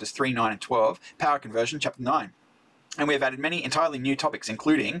switching, Chapters 3, 9, and 12, power conversion, Chapter 9. And we have added many entirely new topics,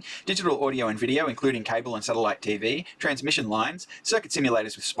 including digital audio and video, including cable and satellite TV, transmission lines, circuit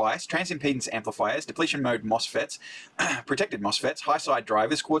simulators with SPICE, transimpedance amplifiers, depletion mode MOSFETs, protected MOSFETs, high-side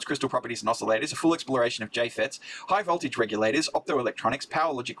drivers, quartz crystal properties and oscillators, a full exploration of JFETs, high voltage regulators, optoelectronics,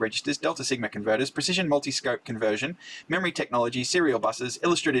 power logic registers, Delta Sigma converters, precision multi-scope conversion, memory technology, serial buses,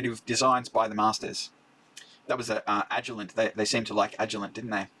 illustrative designs by the masters. That was Agilent. They seemed to like Agilent, didn't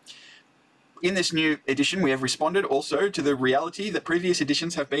they? In this new edition, we have responded also to the reality that previous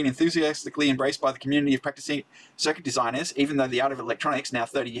editions have been enthusiastically embraced by the community of practicing circuit designers, even though the art of electronics, now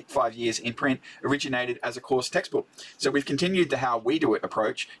 35 years in print, originated as a course textbook. So we've continued the how we do it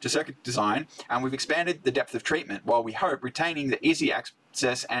approach to circuit design, and we've expanded the depth of treatment, while we hope retaining the easy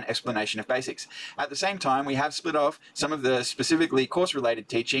access and explanation of basics. At the same time, we have split off some of the specifically course-related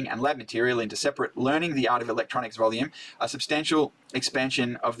teaching and lab material into separate Learning the Art of Electronics volume, a substantial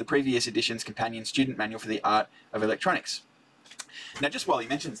expansion of the previous edition's companion student manual for the art of electronics. Now, just while he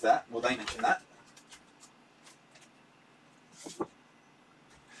mentions that, well, they mention that,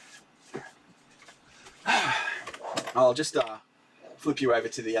 I'll just flip you over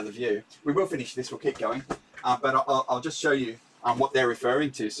to the other view. We will finish this, we'll keep going, but I'll just show you what they're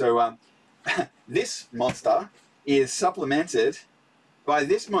referring to. So this monster is supplemented by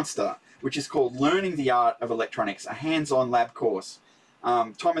this monster, which is called Learning the Art of Electronics, a hands-on lab course.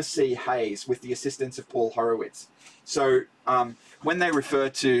 Thomas C. Hayes, with the assistance of Paul Horowitz. So when they refer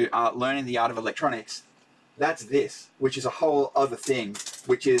to Learning the Art of Electronics, that's this, which is a whole other thing,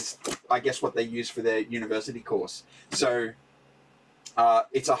 which is, I guess, what they use for their university course. So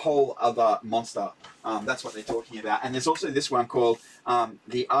it's a whole other monster. That's what they're talking about. And there's also this one called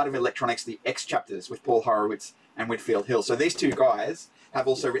The Art of Electronics, the X Chapters, with Paul Horowitz and Whitfield Hill. So these two guys have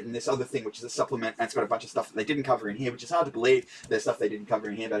also written this other thing, which is a supplement, and it's got a bunch of stuff that they didn't cover in here, which is hard to believe. There's stuff they didn't cover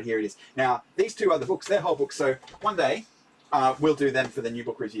in here, but here it is. Now, these two other books, they're whole books, so one day we'll do them for the new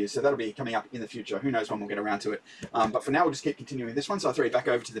book reviews, so that'll be coming up in the future. Who knows when we'll get around to it. But for now, we'll just keep continuing this one, so I'll throw you back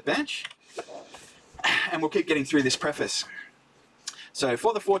over to the bench, and we'll keep getting through this preface. So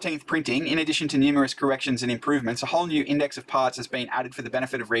for the 14th printing, in addition to numerous corrections and improvements, a whole new index of parts has been added for the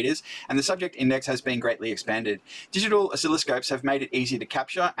benefit of readers, and the subject index has been greatly expanded. Digital oscilloscopes have made it easy to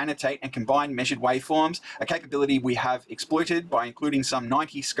capture, annotate, and combine measured waveforms, a capability we have exploited by including some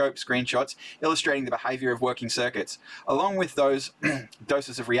 90 scope screenshots illustrating the behavior of working circuits. Along with those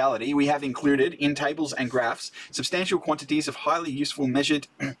doses of reality, we have included, in tables and graphs, substantial quantities of highly useful measured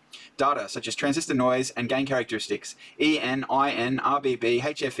data such as transistor noise and gain characteristics, EN, IN, RBB,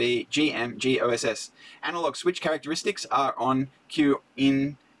 HFE, GM, GOSS. Analog switch characteristics are on Q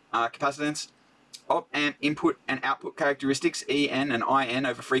in capacitance, op-amp input and output characteristics, EN and IN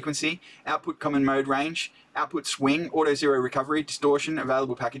over frequency, output common mode range, output swing, auto-zero recovery, distortion,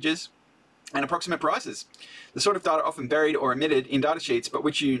 available packages, and approximate prices. The sort of data often buried or omitted in datasheets, but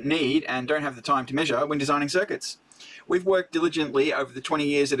which you need and don't have the time to measure when designing circuits. We've worked diligently over the 20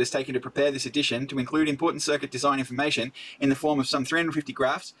 years it has taken to prepare this edition to include important circuit design information in the form of some 350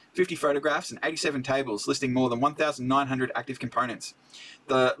 graphs, 50 photographs, and 87 tables listing more than 1,900 active components.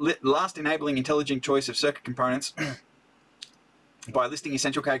 The last enabling intelligent choice of circuit components by listing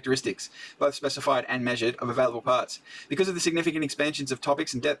essential characteristics, both specified and measured, of available parts. Because of the significant expansions of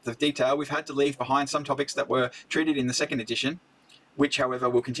topics and depth of detail, we've had to leave behind some topics that were treated in the second edition, which, however,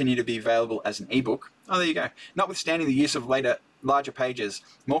 will continue to be available as an ebook. Oh, there you go. Notwithstanding the use of larger pages,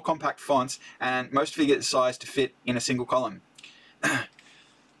 more compact fonts, and most figures sized to fit in a single column.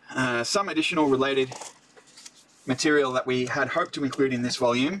 Some additional related material that we had hoped to include in this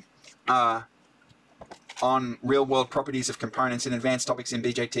volume on real-world properties of components and advanced topics in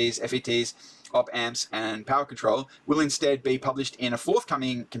BJTs, FETs, op-amps, and power control will instead be published in a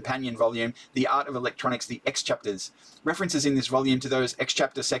forthcoming companion volume, The Art of Electronics, the X Chapters. References in this volume to those X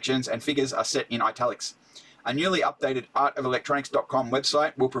Chapter sections and figures are set in italics. A newly updated artofelectronics.com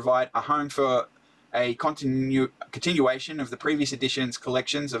website will provide a home for a continuation of the previous edition's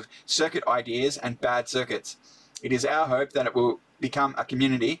collections of circuit ideas and bad circuits. It is our hope that it will become a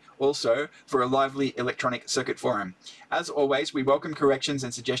community also for a lively electronic circuit forum. As always, we welcome corrections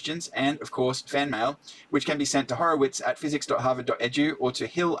and suggestions and, of course, fan mail, which can be sent to horowitz@physics.harvard.edu or to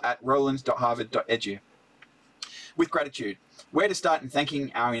hill@roland.harvard.edu. With gratitude, where to start in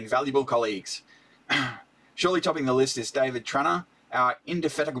thanking our invaluable colleagues? Surely topping the list is David Tranner, our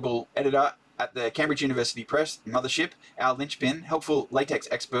indefatigable editor at the Cambridge University Press, Mothership, our linchpin, helpful latex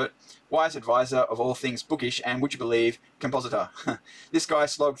expert, wise advisor of all things bookish, and, would you believe, compositor. This guy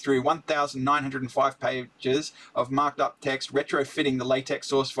slogged through 1,905 pages of marked up text, retrofitting the latex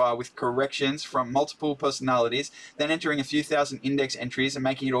source file with corrections from multiple personalities, then entering a few thousand index entries and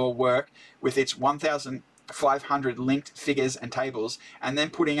making it all work with its 1,500 linked figures and tables, and then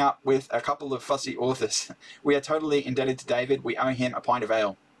putting up with a couple of fussy authors. We are totally indebted to David. We owe him a pint of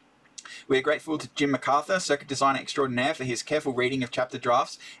ale. We are grateful to Jim MacArthur, circuit designer extraordinaire, for his careful reading of chapter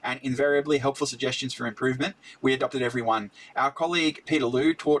drafts and invariably helpful suggestions for improvement. We adopted every one. Our colleague Peter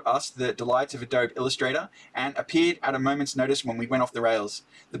Liu taught us the delights of Adobe Illustrator and appeared at a moment's notice when we went off the rails.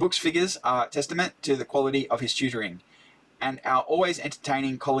 The book's figures are testament to the quality of his tutoring. And our always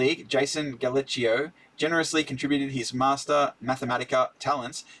entertaining colleague Jason Galicchio generously contributed his master mathematica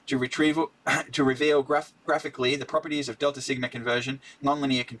talents to reveal graphically the properties of delta sigma conversion,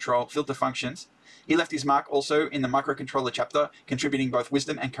 nonlinear control, filter functions. He left his mark also in the microcontroller chapter, contributing both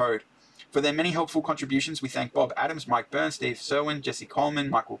wisdom and code. For their many helpful contributions, we thank Bob Adams, Mike Byrne, Steve Serwin, Jesse Coleman,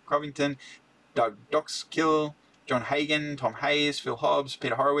 Michael Covington, Doug Doxkill, John Hagan, Tom Hayes, Phil Hobbs,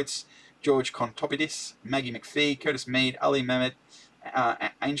 Peter Horowitz, George Kontopidis, Maggie McPhee, Curtis Mead, Ali Mehmet,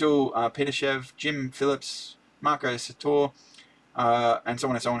 Angel Petershev, Jim Phillips, Marco Sator, and so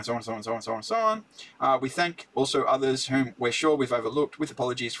on and so on and so on and so on and so on and so on and so on. We thank also others whom we're sure we've overlooked, with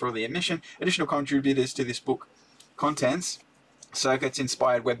apologies for the omission. Additional contributors to this book contents circuits,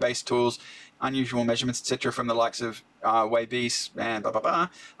 inspired web-based tools, unusual measurements, etc. from the likes of Waybees and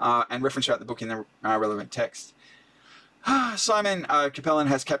and reference throughout the book in the relevant text. Simon Capellan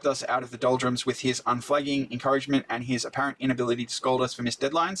has kept us out of the doldrums with his unflagging encouragement and his apparent inability to scold us for missed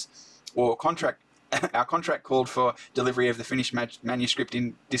deadlines. Our contract called for delivery of the finished manuscript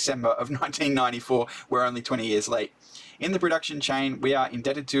in December of 1994. We're only 20 years late. In the production chain, we are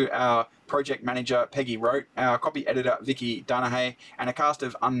indebted to our project manager, Peggy Rote, our copy editor, Vicky Danahay, and a cast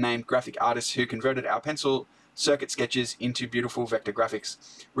of unnamed graphic artists who converted our pencil circuit sketches into beautiful vector graphics.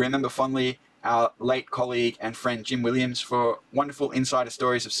 We remember fondly our late colleague and friend Jim Williams for wonderful insider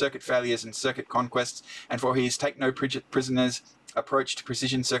stories of circuit failures and circuit conquests, and for his take no prisoners approach to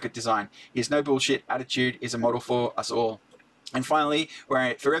precision circuit design. His no bullshit attitude is a model for us all. And finally,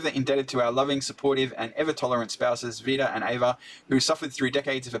 we're forever indebted to our loving, supportive, and ever-tolerant spouses, Vida and Ava, who suffered through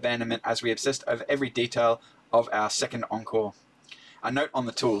decades of abandonment as we obsessed over every detail of our second encore. A note on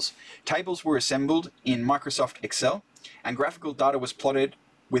the tools. Tables were assembled in Microsoft Excel, and graphical data was plotted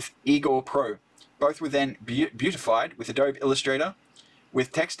with Igor Pro. Both were then beautified with Adobe Illustrator,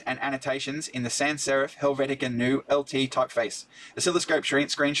 with text and annotations in the sans serif Helvetica New LT typeface. Oscilloscope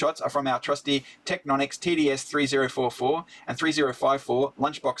screenshots are from our trusty Technonics TDS 3044 and 3054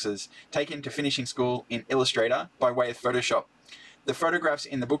 lunchboxes, taken to finishing school in Illustrator by way of Photoshop. The photographs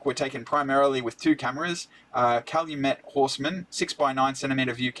in the book were taken primarily with two cameras, Calumet Horseman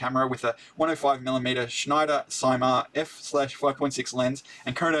 6x9cm view camera with a 105mm Schneider Simar f/5.6 lens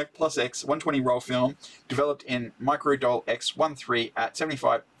and Kodak Plus X 120 roll film, developed in Microdol X13 at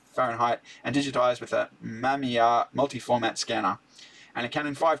 75 Fahrenheit and digitized with a Mamiya multi-format scanner, and a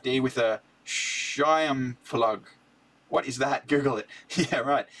Canon 5D with a Shyamplug. What is that? Google it. Yeah,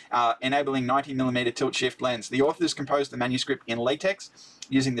 right. Enabling 90mm tilt shift lens. The authors composed the manuscript in LaTeX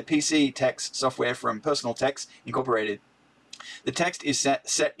using the PC text software from Personal Text Incorporated. The text is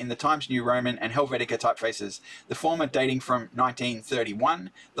set in the Times New Roman and Helvetica typefaces, the former dating from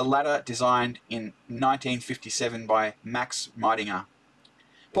 1931, the latter designed in 1957 by Max Meidinger.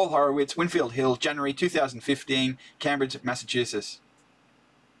 Paul Horowitz, Winfield Hill, January 2015, Cambridge, Massachusetts.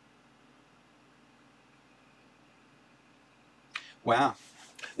 Wow.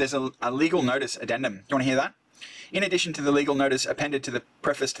 There's a legal notice addendum. Do you want to hear that? In addition to the legal notice appended to the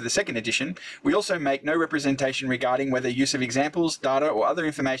preface to the second edition, we also make no representation regarding whether use of examples, data, or other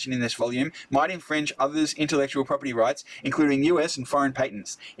information in this volume might infringe others' intellectual property rights, including US and foreign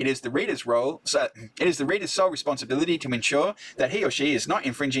patents. It is the reader's sole responsibility to ensure that he or she is not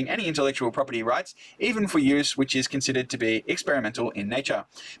infringing any intellectual property rights, even for use which is considered to be experimental in nature.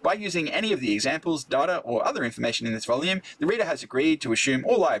 By using any of the examples, data, or other information in this volume, the reader has agreed to assume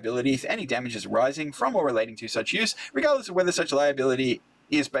all liability for any damages arising from or relating to such use, regardless of whether such liability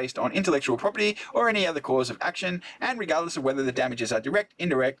is based on intellectual property or any other cause of action, and regardless of whether the damages are direct,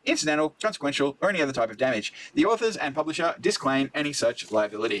 indirect, incidental, consequential, or any other type of damage. The authors and publisher disclaim any such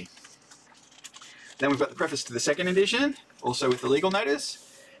liability. Then we've got the preface to the second edition, also with the legal notice,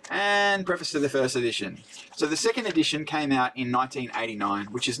 and preface to the first edition. So the second edition came out in 1989,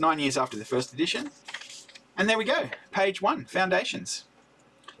 which is 9 years after the first edition. And there we go, page 1, Foundations.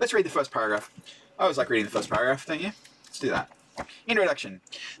 Let's read the first paragraph. I always like reading the first paragraph, don't you? Let's do that. Introduction.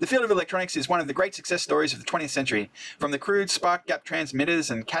 The field of electronics is one of the great success stories of the 20th century. From the crude spark gap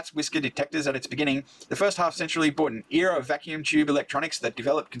transmitters and cat's whisker detectors at its beginning, the first half century brought an era of vacuum tube electronics that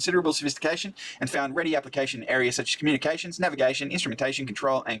developed considerable sophistication and found ready application in areas such as communications, navigation, instrumentation,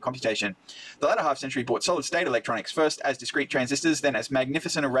 control, and computation. The latter half century brought solid-state electronics, first as discrete transistors, then as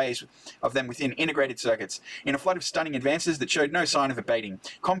magnificent arrays of them within integrated circuits, in a flood of stunning advances that showed no sign of abating.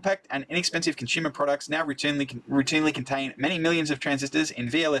 Compact and inexpensive consumer products now routinely contain many millions of transistors in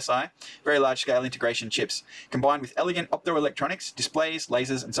VLSI, very large-scale integration chips, combined with elegant optoelectronics, displays,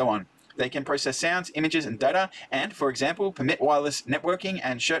 lasers, and so on. They can process sounds, images, and data, and, for example, permit wireless networking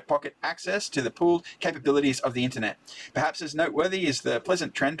and shirt pocket access to the pooled capabilities of the Internet. Perhaps as noteworthy is the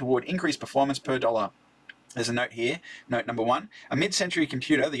pleasant trend toward increased performance per dollar. There's a note here, note number 1. A mid-century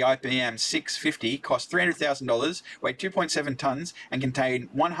computer, the IBM 650, cost $300,000, weighed 2.7 tons, and contained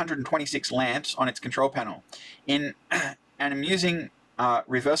 126 lamps on its control panel. In an amusing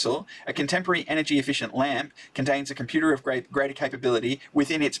reversal, a contemporary energy-efficient lamp contains a computer of greater capability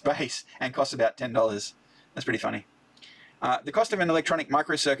within its base and costs about $10. That's pretty funny. The cost of an electronic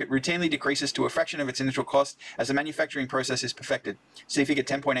microcircuit routinely decreases to a fraction of its initial cost as the manufacturing process is perfected. See figure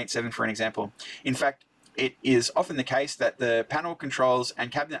 10.87 for an example. In fact, it is often the case that the panel controls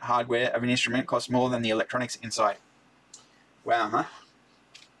and cabinet hardware of an instrument cost more than the electronics inside. Wow, huh?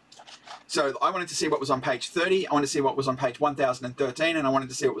 So I wanted to see what was on page 30, I wanted to see what was on page 1013, and I wanted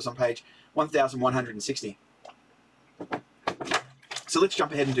to see what was on page 1160. So let's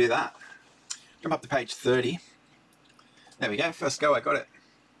jump ahead and do that. Jump up to page 30. There we go, first go, I got it.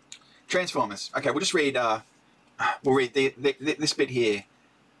 Transformers. Okay, we'll just read, this bit here.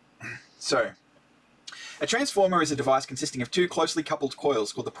 So, a transformer is a device consisting of two closely coupled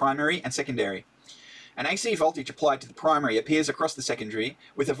coils called the primary and secondary. An AC voltage applied to the primary appears across the secondary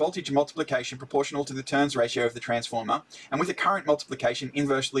with a voltage multiplication proportional to the turns ratio of the transformer and with a current multiplication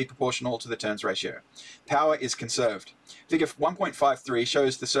inversely proportional to the turns ratio. Power is conserved. Figure 1.53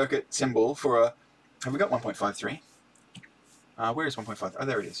 shows the circuit symbol for a... Have we got 1.53? Where is 1.5? Oh,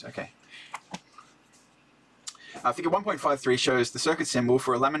 there it is. Okay. Figure 1.53 shows the circuit symbol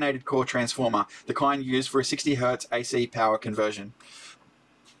for a laminated core transformer, the kind used for a 60 Hz AC power conversion.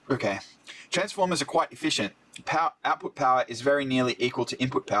 Okay. Transformers are quite efficient. Output power is very nearly equal to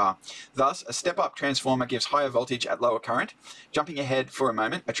input power. Thus, a step-up transformer gives higher voltage at lower current. Jumping ahead for a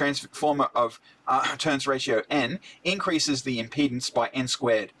moment, a transformer of turns ratio n increases the impedance by n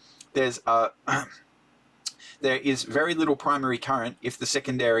squared. There is very little primary current if the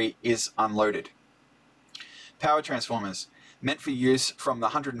secondary is unloaded. Power transformers, meant for use from the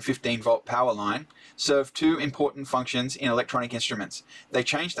 115-volt power line, serve two important functions in electronic instruments. They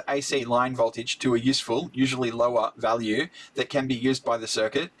change the AC line voltage to a useful, usually lower, value that can be used by the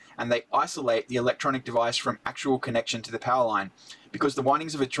circuit, and they isolate the electronic device from actual connection to the power line, because the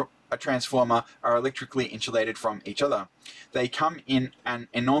windings of a transformer are electrically insulated from each other. They come in an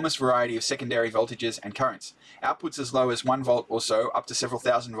enormous variety of secondary voltages and currents, outputs as low as 1 volt or so up to several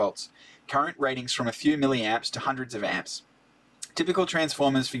thousand volts, current ratings from a few milliamps to hundreds of amps. Typical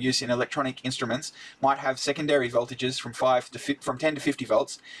transformers for use in electronic instruments might have secondary voltages from 10 to 50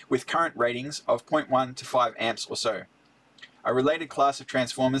 volts, with current ratings of 0.1 to 5 amps or so. A related class of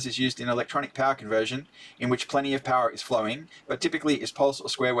transformers is used in electronic power conversion, in which plenty of power is flowing, but typically is pulse or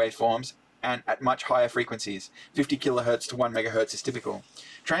square wave forms and at much higher frequencies. 50 kHz to 1 MHz is typical.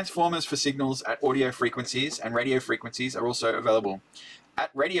 Transformers for signals at audio frequencies and radio frequencies are also available. At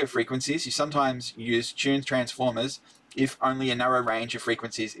radio frequencies, you sometimes use tuned transformers if only a narrow range of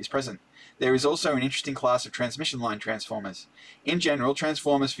frequencies is present. There is also an interesting class of transmission line transformers. In general,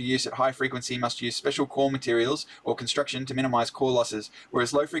 transformers for use at high frequency must use special core materials or construction to minimize core losses,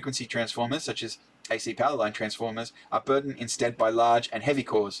 whereas low frequency transformers, such as AC power line transformers, are burdened instead by large and heavy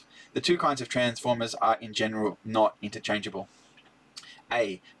cores. The two kinds of transformers are in general not interchangeable.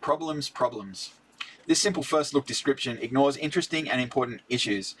 A. Problems. This simple first look description ignores interesting and important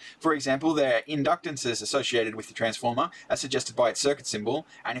issues. For example, there are inductances associated with the transformer, as suggested by its circuit symbol,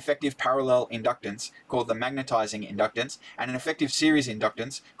 an effective parallel inductance, called the magnetizing inductance, and an effective series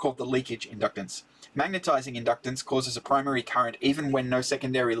inductance, called the leakage inductance. Magnetizing inductance causes a primary current even when no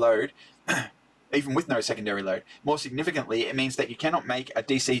secondary load, even with no secondary load. More significantly, it means that you cannot make a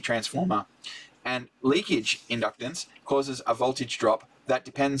DC transformer. And leakage inductance causes a voltage drop that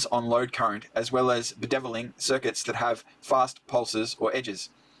depends on load current, as well as bedeviling circuits that have fast pulses or edges.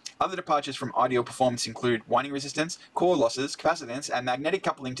 Other departures from ideal performance include winding resistance, core losses, capacitance, and magnetic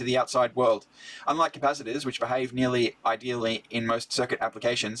coupling to the outside world. Unlike capacitors, which behave nearly ideally in most circuit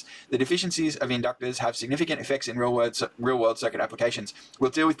applications, the deficiencies of inductors have significant effects in real-world circuit applications.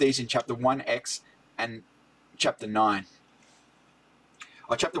 We'll deal with these in Chapter 1X and Chapter 9.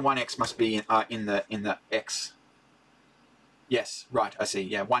 Oh, Chapter 1X must be in the X. Yes, right, I see.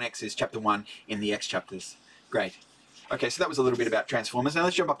 Yeah, 1X is Chapter 1 in the X chapters. Great. Okay, so that was a little bit about transformers. Now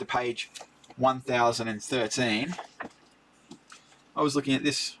let's jump up to page 1013. I was looking at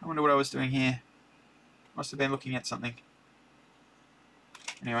this. I wonder what I was doing here. Must have been looking at something.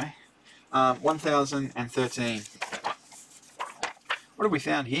 Anyway, 1013. What have we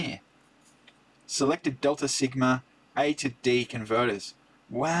found here? Selected delta sigma A to D converters.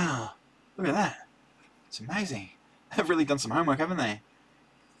 Wow, look at that. It's amazing. They've really done some homework, haven't they?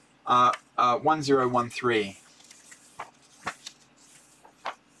 1013.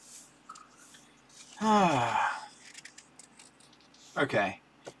 Okay.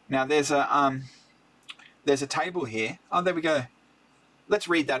 Now there's a table here. Oh, there we go. Let's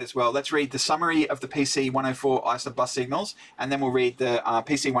read that as well. Let's read the summary of the PC104 ISA bus signals, and then we'll read the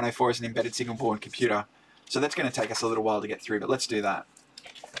PC104 as an embedded signal board computer. So that's going to take us a little while to get through, but let's do that.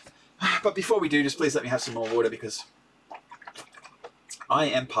 But before we do, just please let me have some more water because I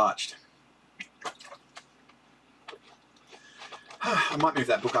am parched. I might move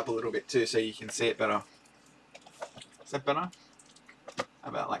that book up a little bit too so you can see it better. Is that better? How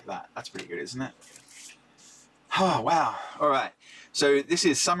about like that? That's pretty good, isn't it? Oh, wow. All right. So this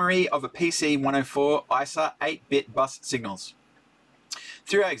is summary of a PC104 ISA 8-bit bus signals.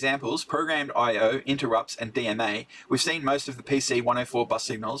 Through our examples, programmed I/O, interrupts, and DMA, we've seen most of the PC104 bus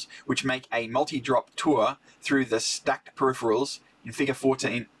signals, which make a multi-drop tour through the stacked peripherals in Figure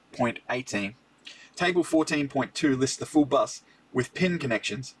 14.18. Table 14.2 lists the full bus with pin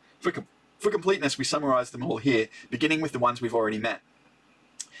connections. For completeness, we summarise them all here, beginning with the ones we've already met.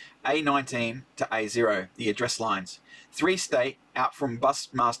 A19 to A0, the address lines. 3 state out from bus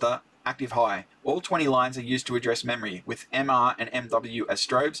master active high. All 20 lines are used to address memory, with MR and MW as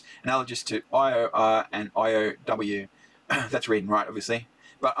strobes, analogous to IOR and IOW. That's read and write, obviously.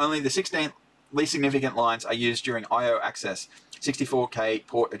 But only the 16 least significant lines are used during IO access, 64K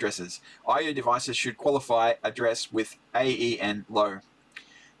port addresses. IO devices should qualify address with AEN low.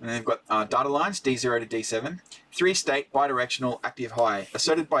 And then they've got data lines, D0 to D7. 3-state bidirectional active high,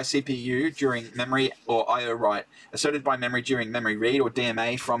 asserted by CPU during memory or I/O write, asserted by memory during memory read or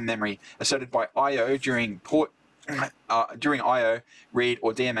DMA from memory, asserted by I/O during during I/O read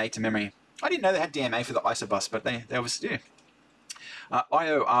or DMA to memory. I didn't know they had DMA for the isobus, but they obviously do.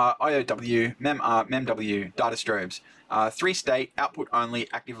 IOR, IOW, MEMR, MEMW, data strobes. 3-state, output only,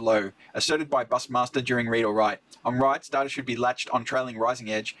 active low, asserted by bus master during read or write. On writes, data should be latched on trailing rising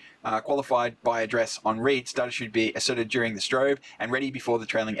edge, qualified by address. On reads, data should be asserted during the strobe and ready before the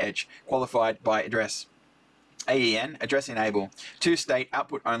trailing edge, qualified by address. AEN, address enable. 2-state,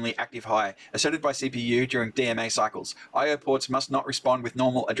 output only, active high, asserted by CPU during DMA cycles. IO ports must not respond with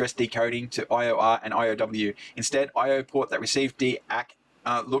normal address decoding to IOR and IOW. Instead, IO port that received DAC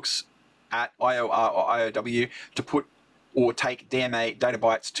looks at IOR or IOW to put or take DMA data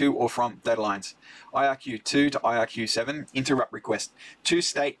bytes to or from data lines. IRQ2 to IRQ7, interrupt request.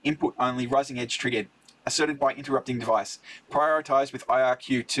 2-state, input only, rising edge triggered, asserted by interrupting device. Prioritized with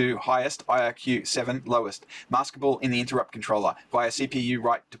IRQ2 highest, IRQ7 lowest. Maskable in the interrupt controller via CPU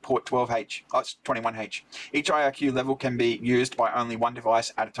write to port 21H. Each IRQ level can be used by only one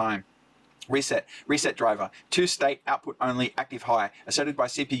device at a time. Reset driver. 2-state, output only, active high, asserted by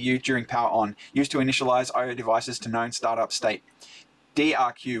CPU during power on, used to initialize IO devices to known startup state.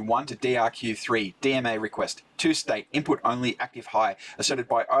 DRQ1 to DRQ3, DMA request. 2-state, input only, active high, asserted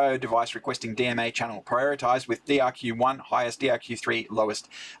by IO device requesting DMA channel, prioritized with DRQ1 highest, DRQ3 lowest,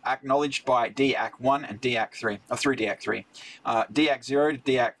 acknowledged by DAC1 and DAC3, or through DAC3. DAC0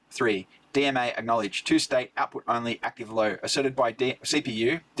 to DAC3, DMA acknowledged. 2-state, output only, active low, asserted by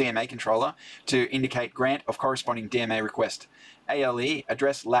CPU, DMA controller, to indicate grant of corresponding DMA request. ALE,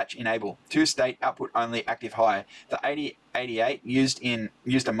 address latch enable. 2-state, output only, active high. The 8088 used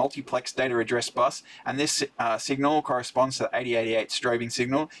a multiplex data address bus, and this signal corresponds to the 8088 strobing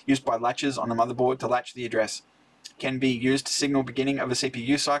signal used by latches on the motherboard to latch the address. Can be used to signal beginning of a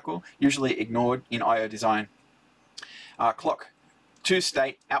CPU cycle, usually ignored in IO design. Clock.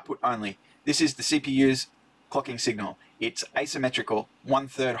 2-state, output only. This is the CPU's clocking signal. It's asymmetrical,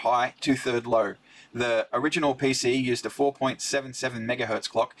 1/3 high, 2/3 low. The original PC used a 4.77 MHz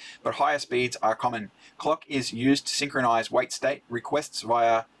clock, but higher speeds are common. Clock is used to synchronize wait state requests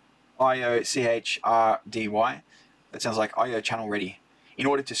via IOCHRDY, that sounds like IO channel ready, in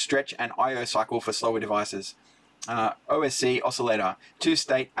order to stretch an IO cycle for slower devices. OSC oscillator,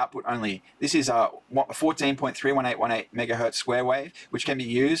 2-state, output only. This is a 14.31818 MHz square wave, which can be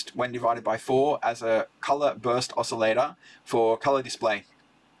used when divided by 4 as a color burst oscillator for color display.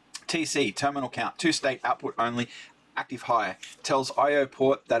 TC, terminal count, 2-state, output only, active high, tells IO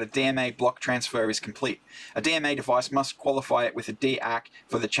port that a DMA block transfer is complete. A DMA device must qualify it with a DAC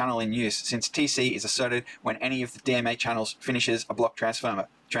for the channel in use, since TC is asserted when any of the DMA channels finishes a block transfer.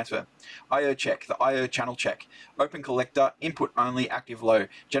 IO check, the IO channel check. Open collector, input only, active low.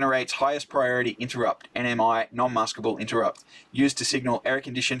 Generates highest priority interrupt, NMI, non-maskable interrupt. Used to signal error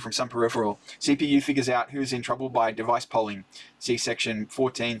condition from some peripheral. CPU figures out who's in trouble by device polling. See section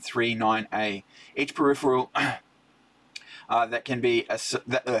 1439A. Each peripheral that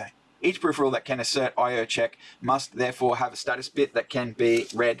can assert IO check must therefore have a status bit that can be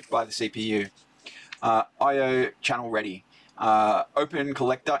read by the CPU. IO channel ready. Open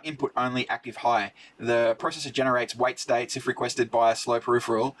collector, input only, active high. The processor generates wait states if requested by a slow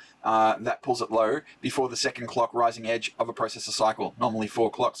peripheral that pulls it low before the second clock rising edge of a processor cycle, normally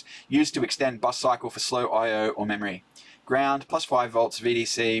 4 clocks, used to extend bus cycle for slow I/O or memory. Ground, plus 5 volts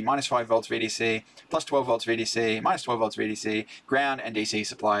VDC, minus 5 volts VDC, plus 12 volts VDC, minus 12 volts VDC, ground and DC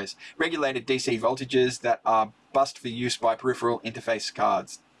supplies. Regulated DC voltages that are bused for use by peripheral interface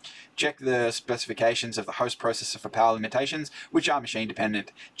cards. Check the specifications of the host processor for power limitations, which are machine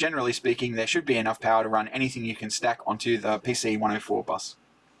dependent. Generally speaking, there should be enough power to run anything you can stack onto the PC104 bus.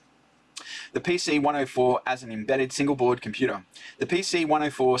 The PC104 as an embedded single board computer. The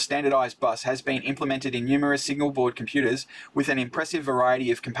PC104 standardized bus has been implemented in numerous single board computers with an impressive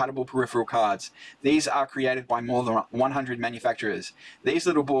variety of compatible peripheral cards. These are created by more than 100 manufacturers. These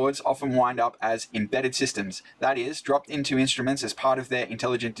little boards often wind up as embedded systems, that is, dropped into instruments as part of their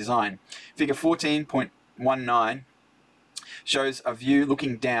intelligent design. Figure 14.19 shows a view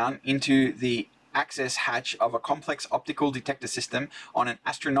looking down into the access hatch of a complex optical detector system on an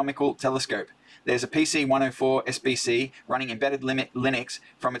astronomical telescope. There's a PC104 SBC running embedded Linux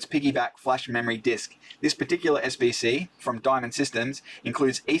from its piggyback flash memory disk. This particular SBC, from Diamond Systems,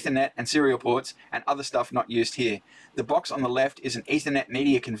 includes Ethernet and serial ports and other stuff not used here. The box on the left is an Ethernet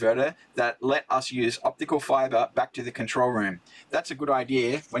media converter that let us use optical fiber back to the control room. That's a good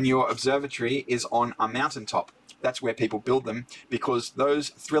idea when your observatory is on a mountaintop. that's where people build them, because those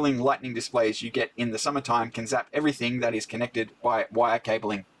thrilling lightning displays you get in the summertime can zap everything that is connected by wire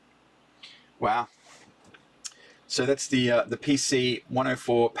cabling. Wow. So that's the PC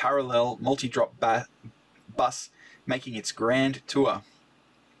 104 parallel multi-drop bus making its grand tour.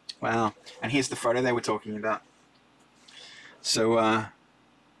 Wow. And here's the photo they were talking about. So,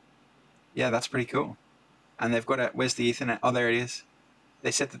 yeah, that's pretty cool. And they've got a, where's the Ethernet? Oh, there it is.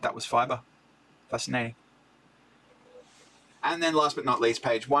 They said that that was fiber. Fascinating. And then last but not least,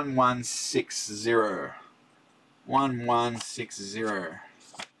 page 1160. 1160.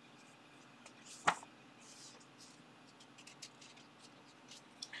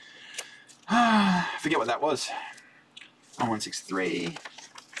 Forget what that was. 1163.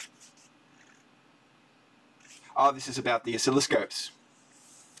 Oh, this is about the oscilloscopes.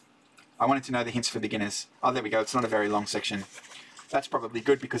 I wanted to know the hints for beginners. Oh, there we go. It's not a very long section. That's probably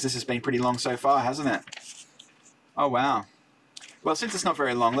good because this has been pretty long so far, hasn't it? Oh, wow. Well, since it's not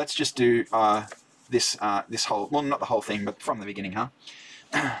very long, let's just do this whole, well, not the whole thing, but from the beginning, huh?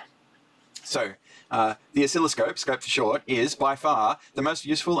 So, the oscilloscope, scope for short, is by far the most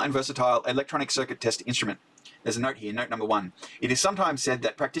useful and versatile electronic circuit test instrument. There's a note here, note number 1. It is sometimes said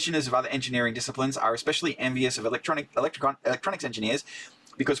that practitioners of other engineering disciplines are especially envious of electronics engineers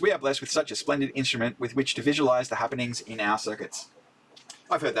because we are blessed with such a splendid instrument with which to visualize the happenings in our circuits.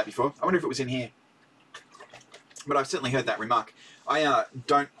 I've heard that before. I wonder if it was in here. But I've certainly heard that remark. I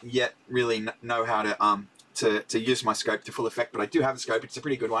don't yet really know how to use my scope to full effect, but I do have a scope. It's a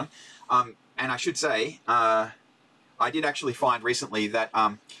pretty good one. And I should say, I did actually find recently that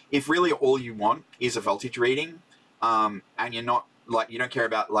if really all you want is a voltage reading, and you're not, like, you don't care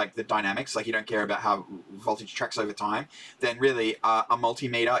about like the dynamics, like you don't care about how voltage tracks over time, then really a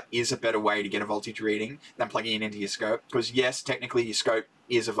multimeter is a better way to get a voltage reading than plugging it into your scope. Because yes, technically your scope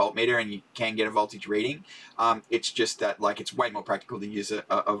is a voltmeter and you can get a voltage reading. It's just that like it's way more practical to use a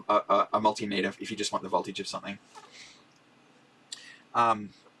multimeter if you just want the voltage of something.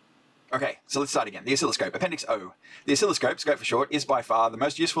 Okay, so let's start again. The oscilloscope, Appendix O. The oscilloscope, scope for short, is by far the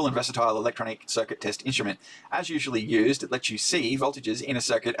most useful and versatile electronic circuit test instrument. As usually used, it lets you see voltages in a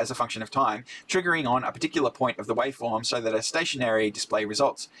circuit as a function of time, triggering on a particular point of the waveform so that a stationary display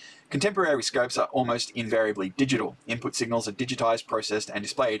results. Contemporary scopes are almost invariably digital. Input signals are digitized, processed, and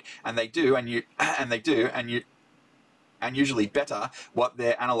displayed, and they do, and usually better what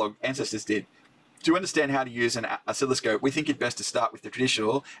their analog ancestors did. To understand how to use an oscilloscope, we think it best to start with the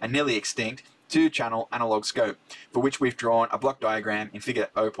traditional and nearly extinct two-channel analog scope, for which we've drawn a block diagram in figure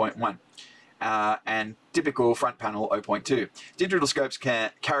 0.1 and typical front panel 0.2. Digital scopes can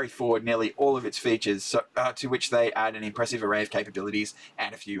carry forward nearly all of its features, to which they add an impressive array of capabilities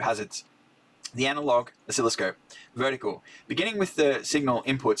and a few hazards. The analog oscilloscope. Vertical. Beginning with the signal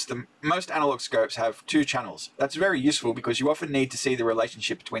inputs, most analog scopes have two channels. That's very useful because you often need to see the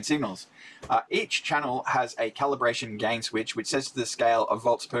relationship between signals. Each channel has a calibration gain switch which sets the scale of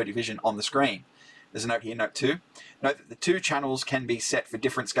volts per division on the screen. There's a note here, note 2. Note that the two channels can be set for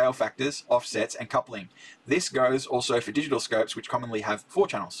different scale factors, offsets, and coupling. This goes also for digital scopes which commonly have 4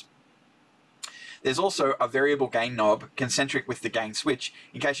 channels. There's also a variable gain knob concentric with the gain switch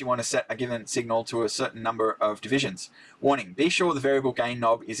in case you want to set a given signal to a certain number of divisions. Warning, be sure the variable gain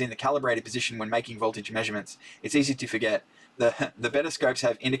knob is in the calibrated position when making voltage measurements. It's easy to forget. The better scopes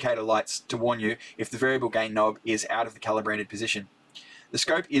have indicator lights to warn you if the variable gain knob is out of the calibrated position. The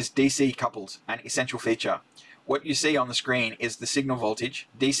scope is DC coupled, an essential feature. What you see on the screen is the signal voltage,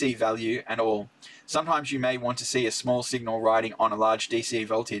 DC value, and all. Sometimes you may want to see a small signal riding on a large DC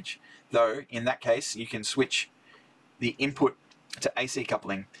voltage, though in that case you can switch the input to AC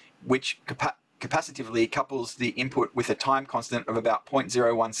coupling, which capacitively couples the input with a time constant of about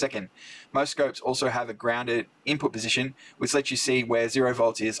 0.01 second. Most scopes also have a grounded input position, which lets you see where 0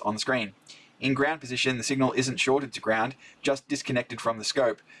 volt is on the screen. In ground position, the signal isn't shorted to ground, just disconnected from the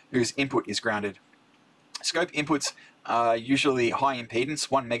scope, whose input is grounded. Scope inputs are usually high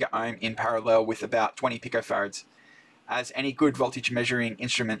impedance, 1 mega ohm in parallel with about 20 picofarads, as any good voltage measuring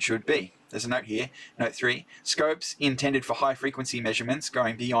instrument should be. There's a note here, note 3. Scopes intended for high frequency measurements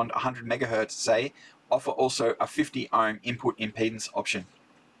going beyond 100 megahertz, say, offer also a 50 ohm input impedance option.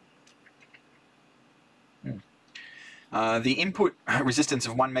 The input resistance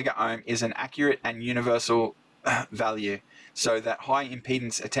of 1 mega ohm is an accurate and universal value, so that high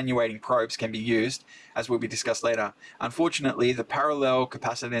impedance attenuating probes can be used, as will be discussed later. Unfortunately, the parallel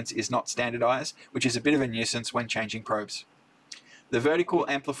capacitance is not standardized, which is a bit of a nuisance when changing probes. The vertical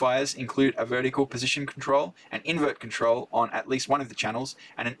amplifiers include a vertical position control, an invert control on at least one of the channels,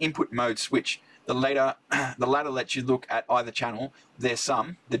 and an input mode switch. The latter lets you look at either channel, their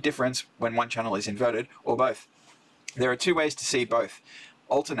sum, the difference when one channel is inverted, or both. There are two ways to see both.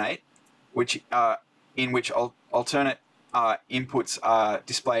 Alternate, in which alternate inputs are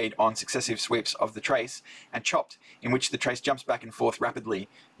displayed on successive sweeps of the trace, and chopped, in which the trace jumps back and forth rapidly,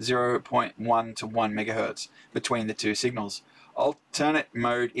 0.1 to 1 megahertz, between the two signals. Alternate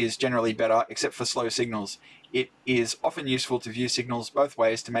mode is generally better, except for slow signals. It is often useful to view signals both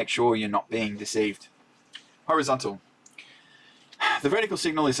ways to make sure you're not being deceived. Horizontal. The vertical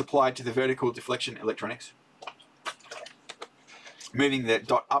signal is applied to the vertical deflection electronics, moving the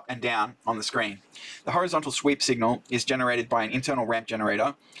dot up and down on the screen. The horizontal sweep signal is generated by an internal ramp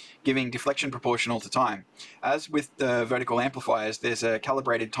generator, giving deflection proportional to time. As with the vertical amplifiers, there's a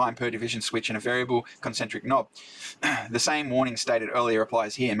calibrated time per division switch and a variable concentric knob. The same warning stated earlier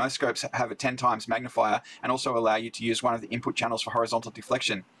applies here. Most scopes have a 10 times magnifier and also allow you to use one of the input channels for horizontal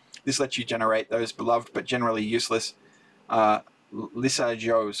deflection. This lets you generate those beloved but generally useless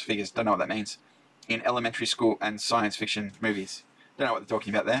Lissajous figures, don't know what that means, in elementary school and science fiction movies. Don't know what they're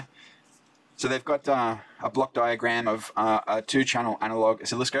talking about there. So they've got a block diagram of a 2-channel analog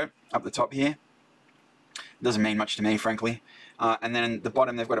oscilloscope up the top here. Doesn't mean much to me, frankly. And then at the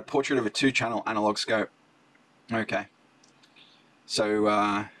bottom they've got a portrait of a 2-channel analog scope. Okay.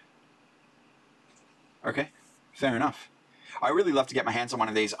 So, okay, fair enough. I really love to get my hands on one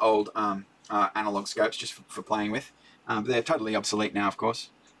of these old analog scopes just for playing with. But they're totally obsolete now, of course,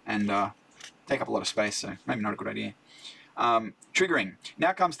 and take up a lot of space, so maybe not a good idea. Triggering.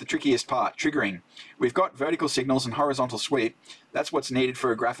 Now comes the trickiest part, triggering. We've got vertical signals and horizontal sweep. That's what's needed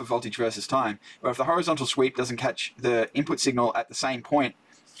for a graph of voltage versus time. But if the horizontal sweep doesn't catch the input signal at the same point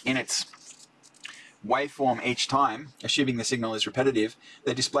in its waveform each time, assuming the signal is repetitive,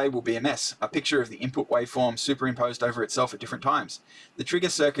 the display will be a mess, a picture of the input waveform superimposed over itself at different times. The trigger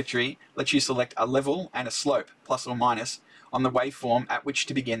circuitry lets you select a level and a slope, plus or minus, on the waveform at which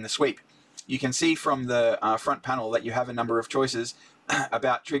to begin the sweep. You can see from the front panel that you have a number of choices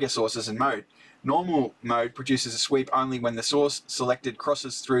about trigger sources and mode. Normal mode produces a sweep only when the source selected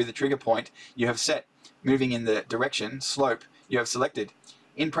crosses through the trigger point you have set, moving in the direction, slope, you have selected.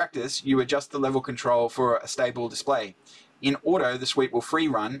 In practice, you adjust the level control for a stable display. In auto, the sweep will free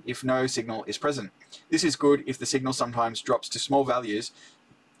run if no signal is present. This is good if the signal sometimes drops to small values,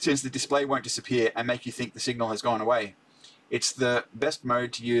 since the display won't disappear and make you think the signal has gone away. It's the best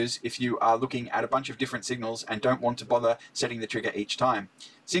mode to use if you are looking at a bunch of different signals and don't want to bother setting the trigger each time.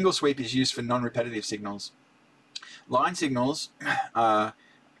 Single sweep is used for non-repetitive signals. Line signals, line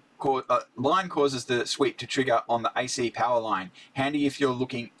causes the sweep to trigger on the AC power line, handy if you're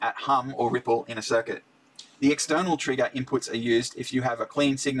looking at hum or ripple in a circuit. The external trigger inputs are used if you have a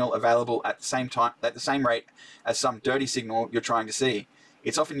clean signal available at the same rate as some dirty signal you're trying to see.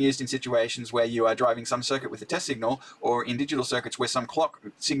 It's often used in situations where you are driving some circuit with a test signal, or in digital circuits where some clock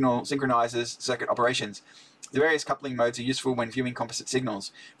signal synchronizes circuit operations. The various coupling modes are useful when viewing composite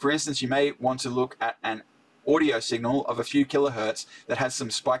signals. For instance, you may want to look at an audio signal of a few kilohertz that has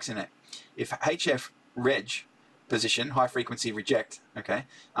some spikes in it. If HF reg position, high frequency reject, okay,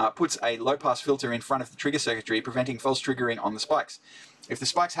 puts a low pass filter in front of the trigger circuitry, preventing false triggering on the spikes. If the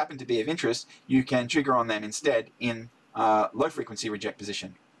spikes happen to be of interest, you can trigger on them instead in low frequency reject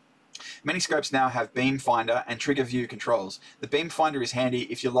position. Many scopes now have beam finder and trigger view controls. The beam finder is handy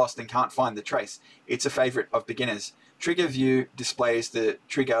if you're lost and can't find the trace. It's a favorite of beginners. Trigger view displays the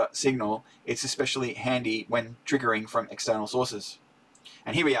trigger signal. It's especially handy when triggering from external sources.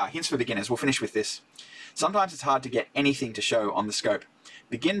 And here we are, hints for beginners. We'll finish with this. Sometimes it's hard to get anything to show on the scope.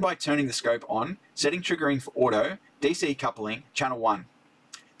 Begin by turning the scope on, setting triggering for auto, DC coupling, channel 1.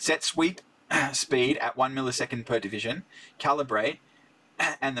 Set sweep speed at 1 millisecond per division, calibrate,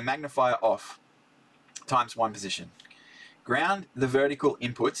 and the magnifier off, times 1 position. Ground the vertical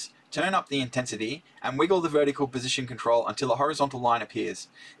inputs, turn up the intensity, and wiggle the vertical position control until a horizontal line appears.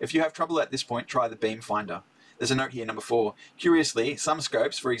 If you have trouble at this point, try the beam finder. There's a note here, number 4. Curiously, some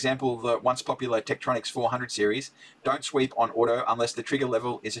scopes, for example the once popular Tektronix 400 series, don't sweep on auto unless the trigger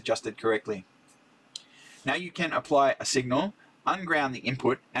level is adjusted correctly. Now you can apply a signal, unground the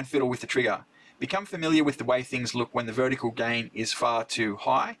input, and fiddle with the trigger. Become familiar with the way things look when the vertical gain is far too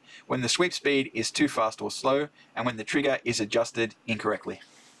high, when the sweep speed is too fast or slow, and when the trigger is adjusted incorrectly.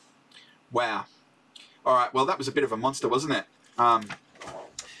 Wow. Alright, well that was a bit of a monster, wasn't it?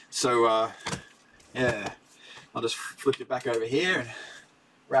 Yeah. I'll just flip it back over here and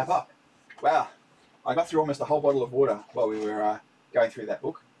wrap up. Wow. I got through almost a whole bottle of water while we were going through that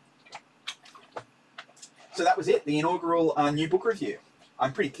book. So that was it, the inaugural new book review.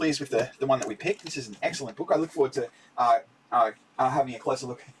 I'm pretty pleased with the one that we picked. This is an excellent book. I look forward to having a closer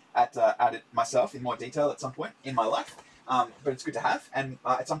look at it myself in more detail at some point in my life. but it's good to have. And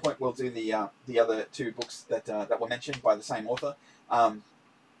at some point we'll do the other two books that were mentioned by the same author.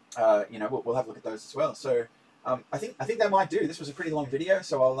 You know, we'll have a look at those as well. So I think that might do. This was a pretty long video,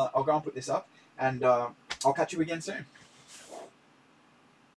 so I'll go and put this up, and I'll catch you again soon.